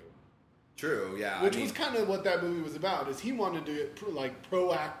get you? True, yeah. Which was kind of what that movie was about, is he wanted to,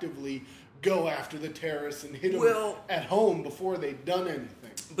 proactively go after the terrorists and hit them at home before they'd done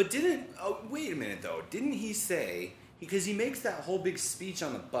anything. But wait a minute, though. Didn't he say, because he makes that whole big speech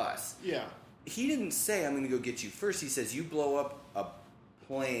on the bus. Yeah. He didn't say, I'm going to go get you first. He says, you blow up a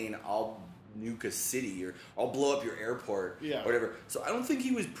plane, I'll nuke a city, or I'll blow up your airport, or whatever. So I don't think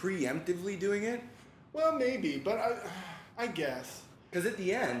he was preemptively doing it. Well, maybe, but I guess. Because at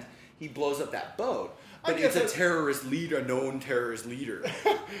the end, he blows up that boat. But it's a known terrorist leader.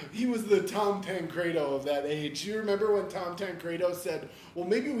 He was the Tom Tancredo of that age. You remember when Tom Tancredo said, well,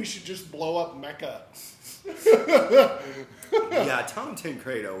 maybe we should just blow up Mecca? Yeah, Tom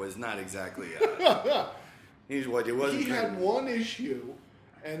Tancredo was not exactly. He had one issue,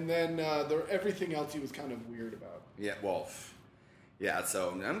 and then everything else he was kind of weird about. Yeah, well, yeah.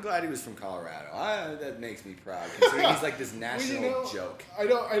 So I'm glad he was from Colorado. That makes me proud, considering he's like this national joke. I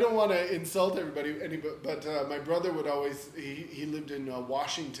don't want to insult everybody, but my brother would always. He lived in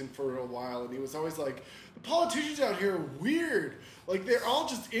Washington for a while, and he was always like, the politicians out here are weird. Like, they're all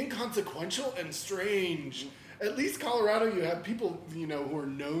just inconsequential and strange. At least Colorado, you have people, who are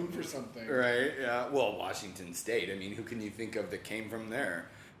known for something. Right, yeah. Well, Washington State. I mean, who can you think of that came from there?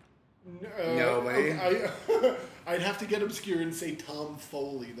 Nobody. I'd have to get obscure and say Tom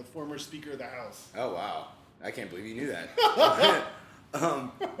Foley, the former Speaker of the House. Oh, wow. I can't believe you knew that. But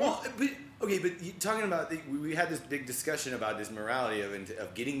talking about, we had this big discussion about this morality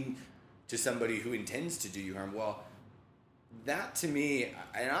of getting to somebody who intends to do you harm. Well, that to me,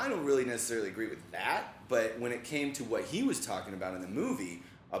 and I don't really necessarily agree with that, but when it came to what he was talking about in the movie,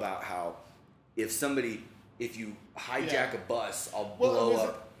 about how if you hijack a bus, I'll blow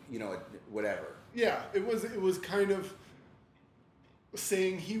up, whatever. Yeah, it was kind of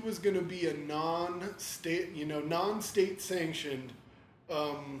saying he was going to be a non-state sanctioned,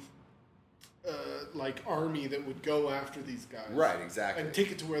 army that would go after these guys. Right, exactly. And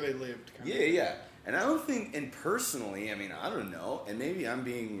take it to where they lived. Yeah. And I don't think, and personally, I mean, I don't know, and maybe I'm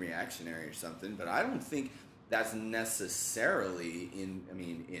being reactionary or something, but I don't think that's necessarily, in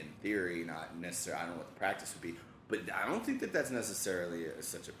theory, not necessarily, I don't know what the practice would be, But I don't think that that's necessarily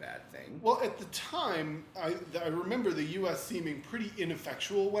such a bad thing. Well, at the time, I remember the U.S. seeming pretty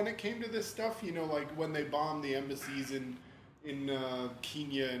ineffectual when it came to this stuff. You know, like when they bombed the embassies in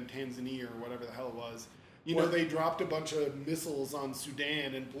Kenya and Tanzania or whatever the hell it was. You know, they dropped a bunch of missiles on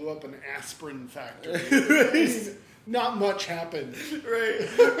Sudan and blew up an aspirin factory. I mean, not much happened. Right.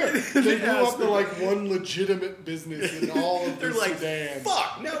 They blew up the, like, one legitimate business in all of the Sudan.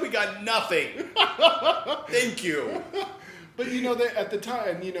 Fuck, now we got nothing. Thank you. But, you know, at the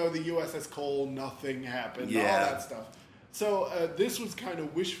time, you know, the USS Cole, nothing happened. All that stuff. So this was kind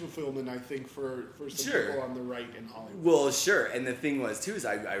of wish fulfillment, I think, for some people on the right in Hollywood. Well, sure. And the thing was, too, is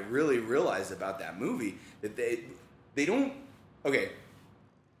I really realized about that movie that they don't... Okay,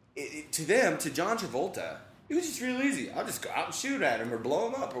 to them, to John Travolta, it was just real easy. I'll just go out and shoot at him or blow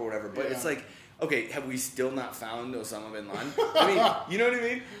him up or whatever. But it's like, okay, have we still not found Osama bin Laden? I mean, you know what I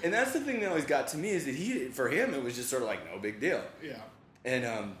mean? And that's the thing that always got to me is that for him, it was just sort of like no big deal. Yeah.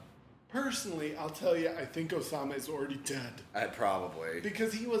 And... personally, I'll tell you, I think Osama is already dead. Probably.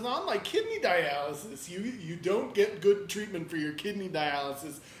 Because he was on, like, kidney dialysis. You don't get good treatment for your kidney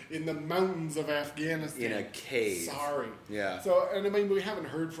dialysis in the mountains of Afghanistan. In a cave. Sorry. Yeah. So, and I mean, we haven't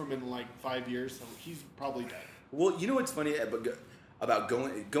heard from him in, like, 5 years, so he's probably dead. Well, you know what's funny about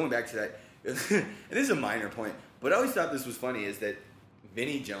going back to that, and this is a minor point, but I always thought this was funny, is that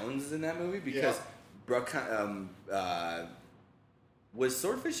Vinnie Jones is in that movie because was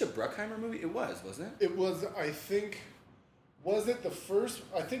Swordfish a Bruckheimer movie? It was, wasn't it? It was, I think... Was it the first...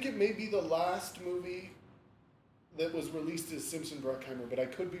 I think it may be the last movie that was released as Simpson Bruckheimer, but I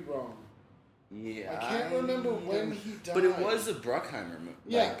could be wrong. Yeah. I can't remember when he died. But it was a Bruckheimer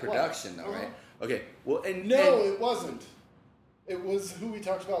production, though, right? Okay. Well, it wasn't. It was who we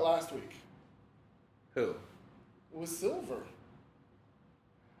talked about last week. Who? It was Silver.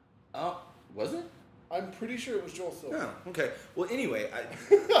 Oh, was it? I'm pretty sure it was Joel Silver. Oh, okay. Well, anyway,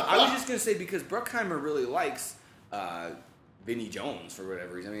 I was just going to say, because Bruckheimer really likes Vinnie Jones for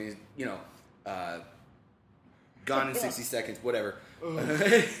whatever reason. I mean, you know, Gone in 60 Seconds, whatever.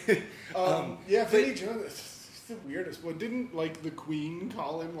 Vinnie Jones, it's the weirdest. Well, didn't, like, the Queen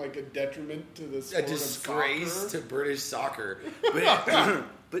call him, like, a detriment to the sport a disgrace of soccer? To British soccer.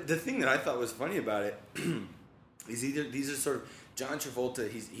 But the thing that I thought was funny about it is these are sort of... John Travolta,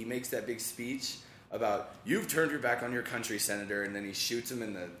 he makes that big speech about, you've turned your back on your country, Senator, and then he shoots him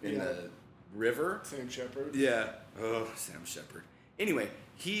in the river. Sam Shepard. Yeah. Oh, Sam Shepard. Anyway,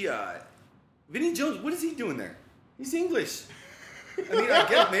 Vinnie Jones, what is he doing there? He's English. I mean,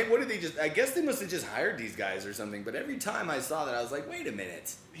 I guess they must have just hired these guys or something, but every time I saw that, I was like, wait a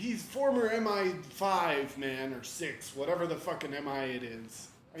minute. He's former MI5, man, or 6, whatever the fucking MI it is.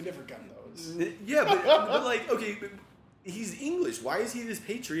 I never got those. Yeah, but like, okay, but he's English. Why is he this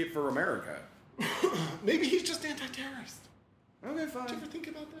patriot for America? Maybe he's just anti-terrorist. Okay, fine. Did you ever think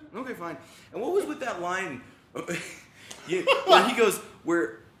about that? Okay, fine. And what was with that line where he goes,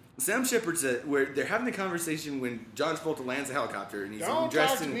 where Sam Shepard said, where they're having the conversation when John Travolta lands a helicopter and he's Don't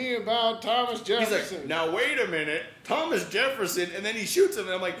dressed talk to me about Thomas Jefferson. He's like, now wait a minute, Thomas Jefferson, and then he shoots him,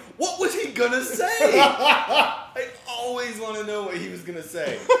 and I'm like, what was he gonna say? I always want to know what he was gonna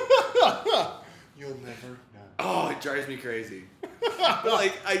say. You'll never know. Oh, it drives me crazy. But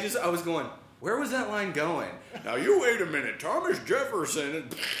like, I was going, where was that line going? Now you wait a minute, Thomas Jefferson,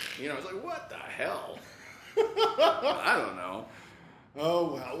 and, you know, I was like, what the hell? I don't know.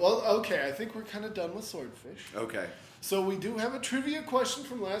 Oh, well. Well, okay, I think we're kind of done with Swordfish. Okay. So we do have a trivia question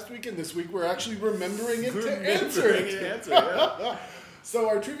from last week, and this week we're actually remembering it to answer it. Yeah. So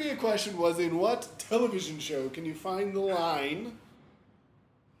our trivia question was, in what television show can you find the line,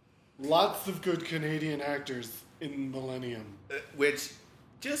 lots of good Canadian actors in Millennium? Which,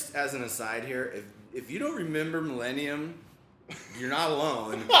 just as an aside here, if you don't remember Millennium, you're not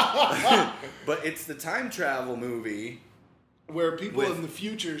alone. But it's the time travel movie where people in the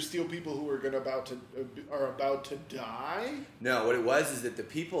future steal people who are about to die. No, what it was is that the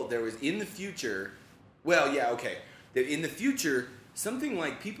people there was in the future. Well, yeah, okay. That in the future, something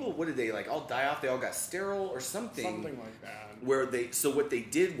like people, what did they like? All die off. They all got sterile or something. Something like that. So what they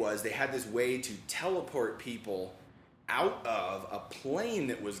did was they had this way to teleport people out of a plane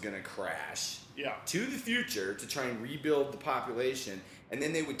that was going to crash to the future to try and rebuild the population, and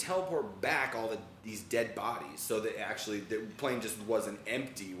then they would teleport back all these dead bodies, so that actually the plane just wasn't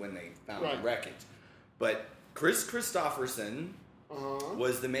empty when they found the wreckage. But Chris Christopherson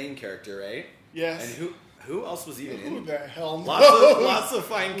was the main character, right? Yes. And who else was even in? Who the hell knows? Lots of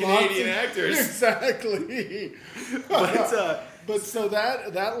fine Canadian actors. Exactly. But so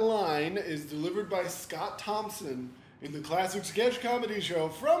that line is delivered by Scott Thompson in the classic sketch comedy show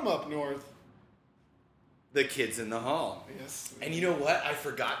From Up North. The Kids in the Hall. Yes. And you know what? I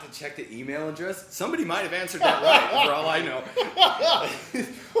forgot to check the email address. Somebody might have answered that right, for all I know.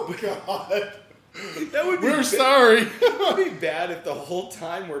 Oh, God. That would be We're sorry. It would be bad if the whole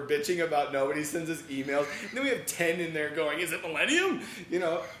time we're bitching about nobody sends us emails, and then we have 10 in there going, is it Millennium? You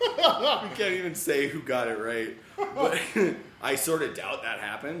know, we can't even say who got it right. But I sort of doubt that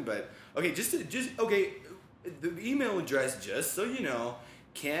happened. But okay, okay, the email address, just so you know,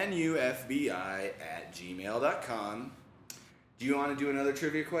 canufbi@gmail.com. Do you want to do another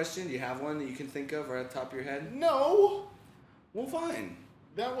trivia question? Do you have one that you can think of right at the top of your head? No. Well, fine.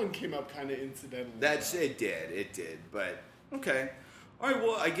 That one came up kind of incidentally. It did, but okay. All right,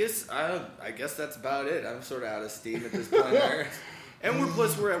 well, I guess that's about it. I'm sort of out of steam at this point there. And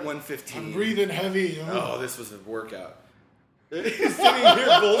we're at 1:15. I'm breathing heavy. Oh, this was a workout. Sitting here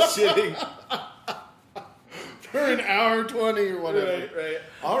bullshitting. For an hour 20 or whatever. Right.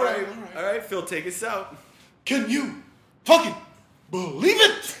 All right, Phil, take us out. Can you fucking believe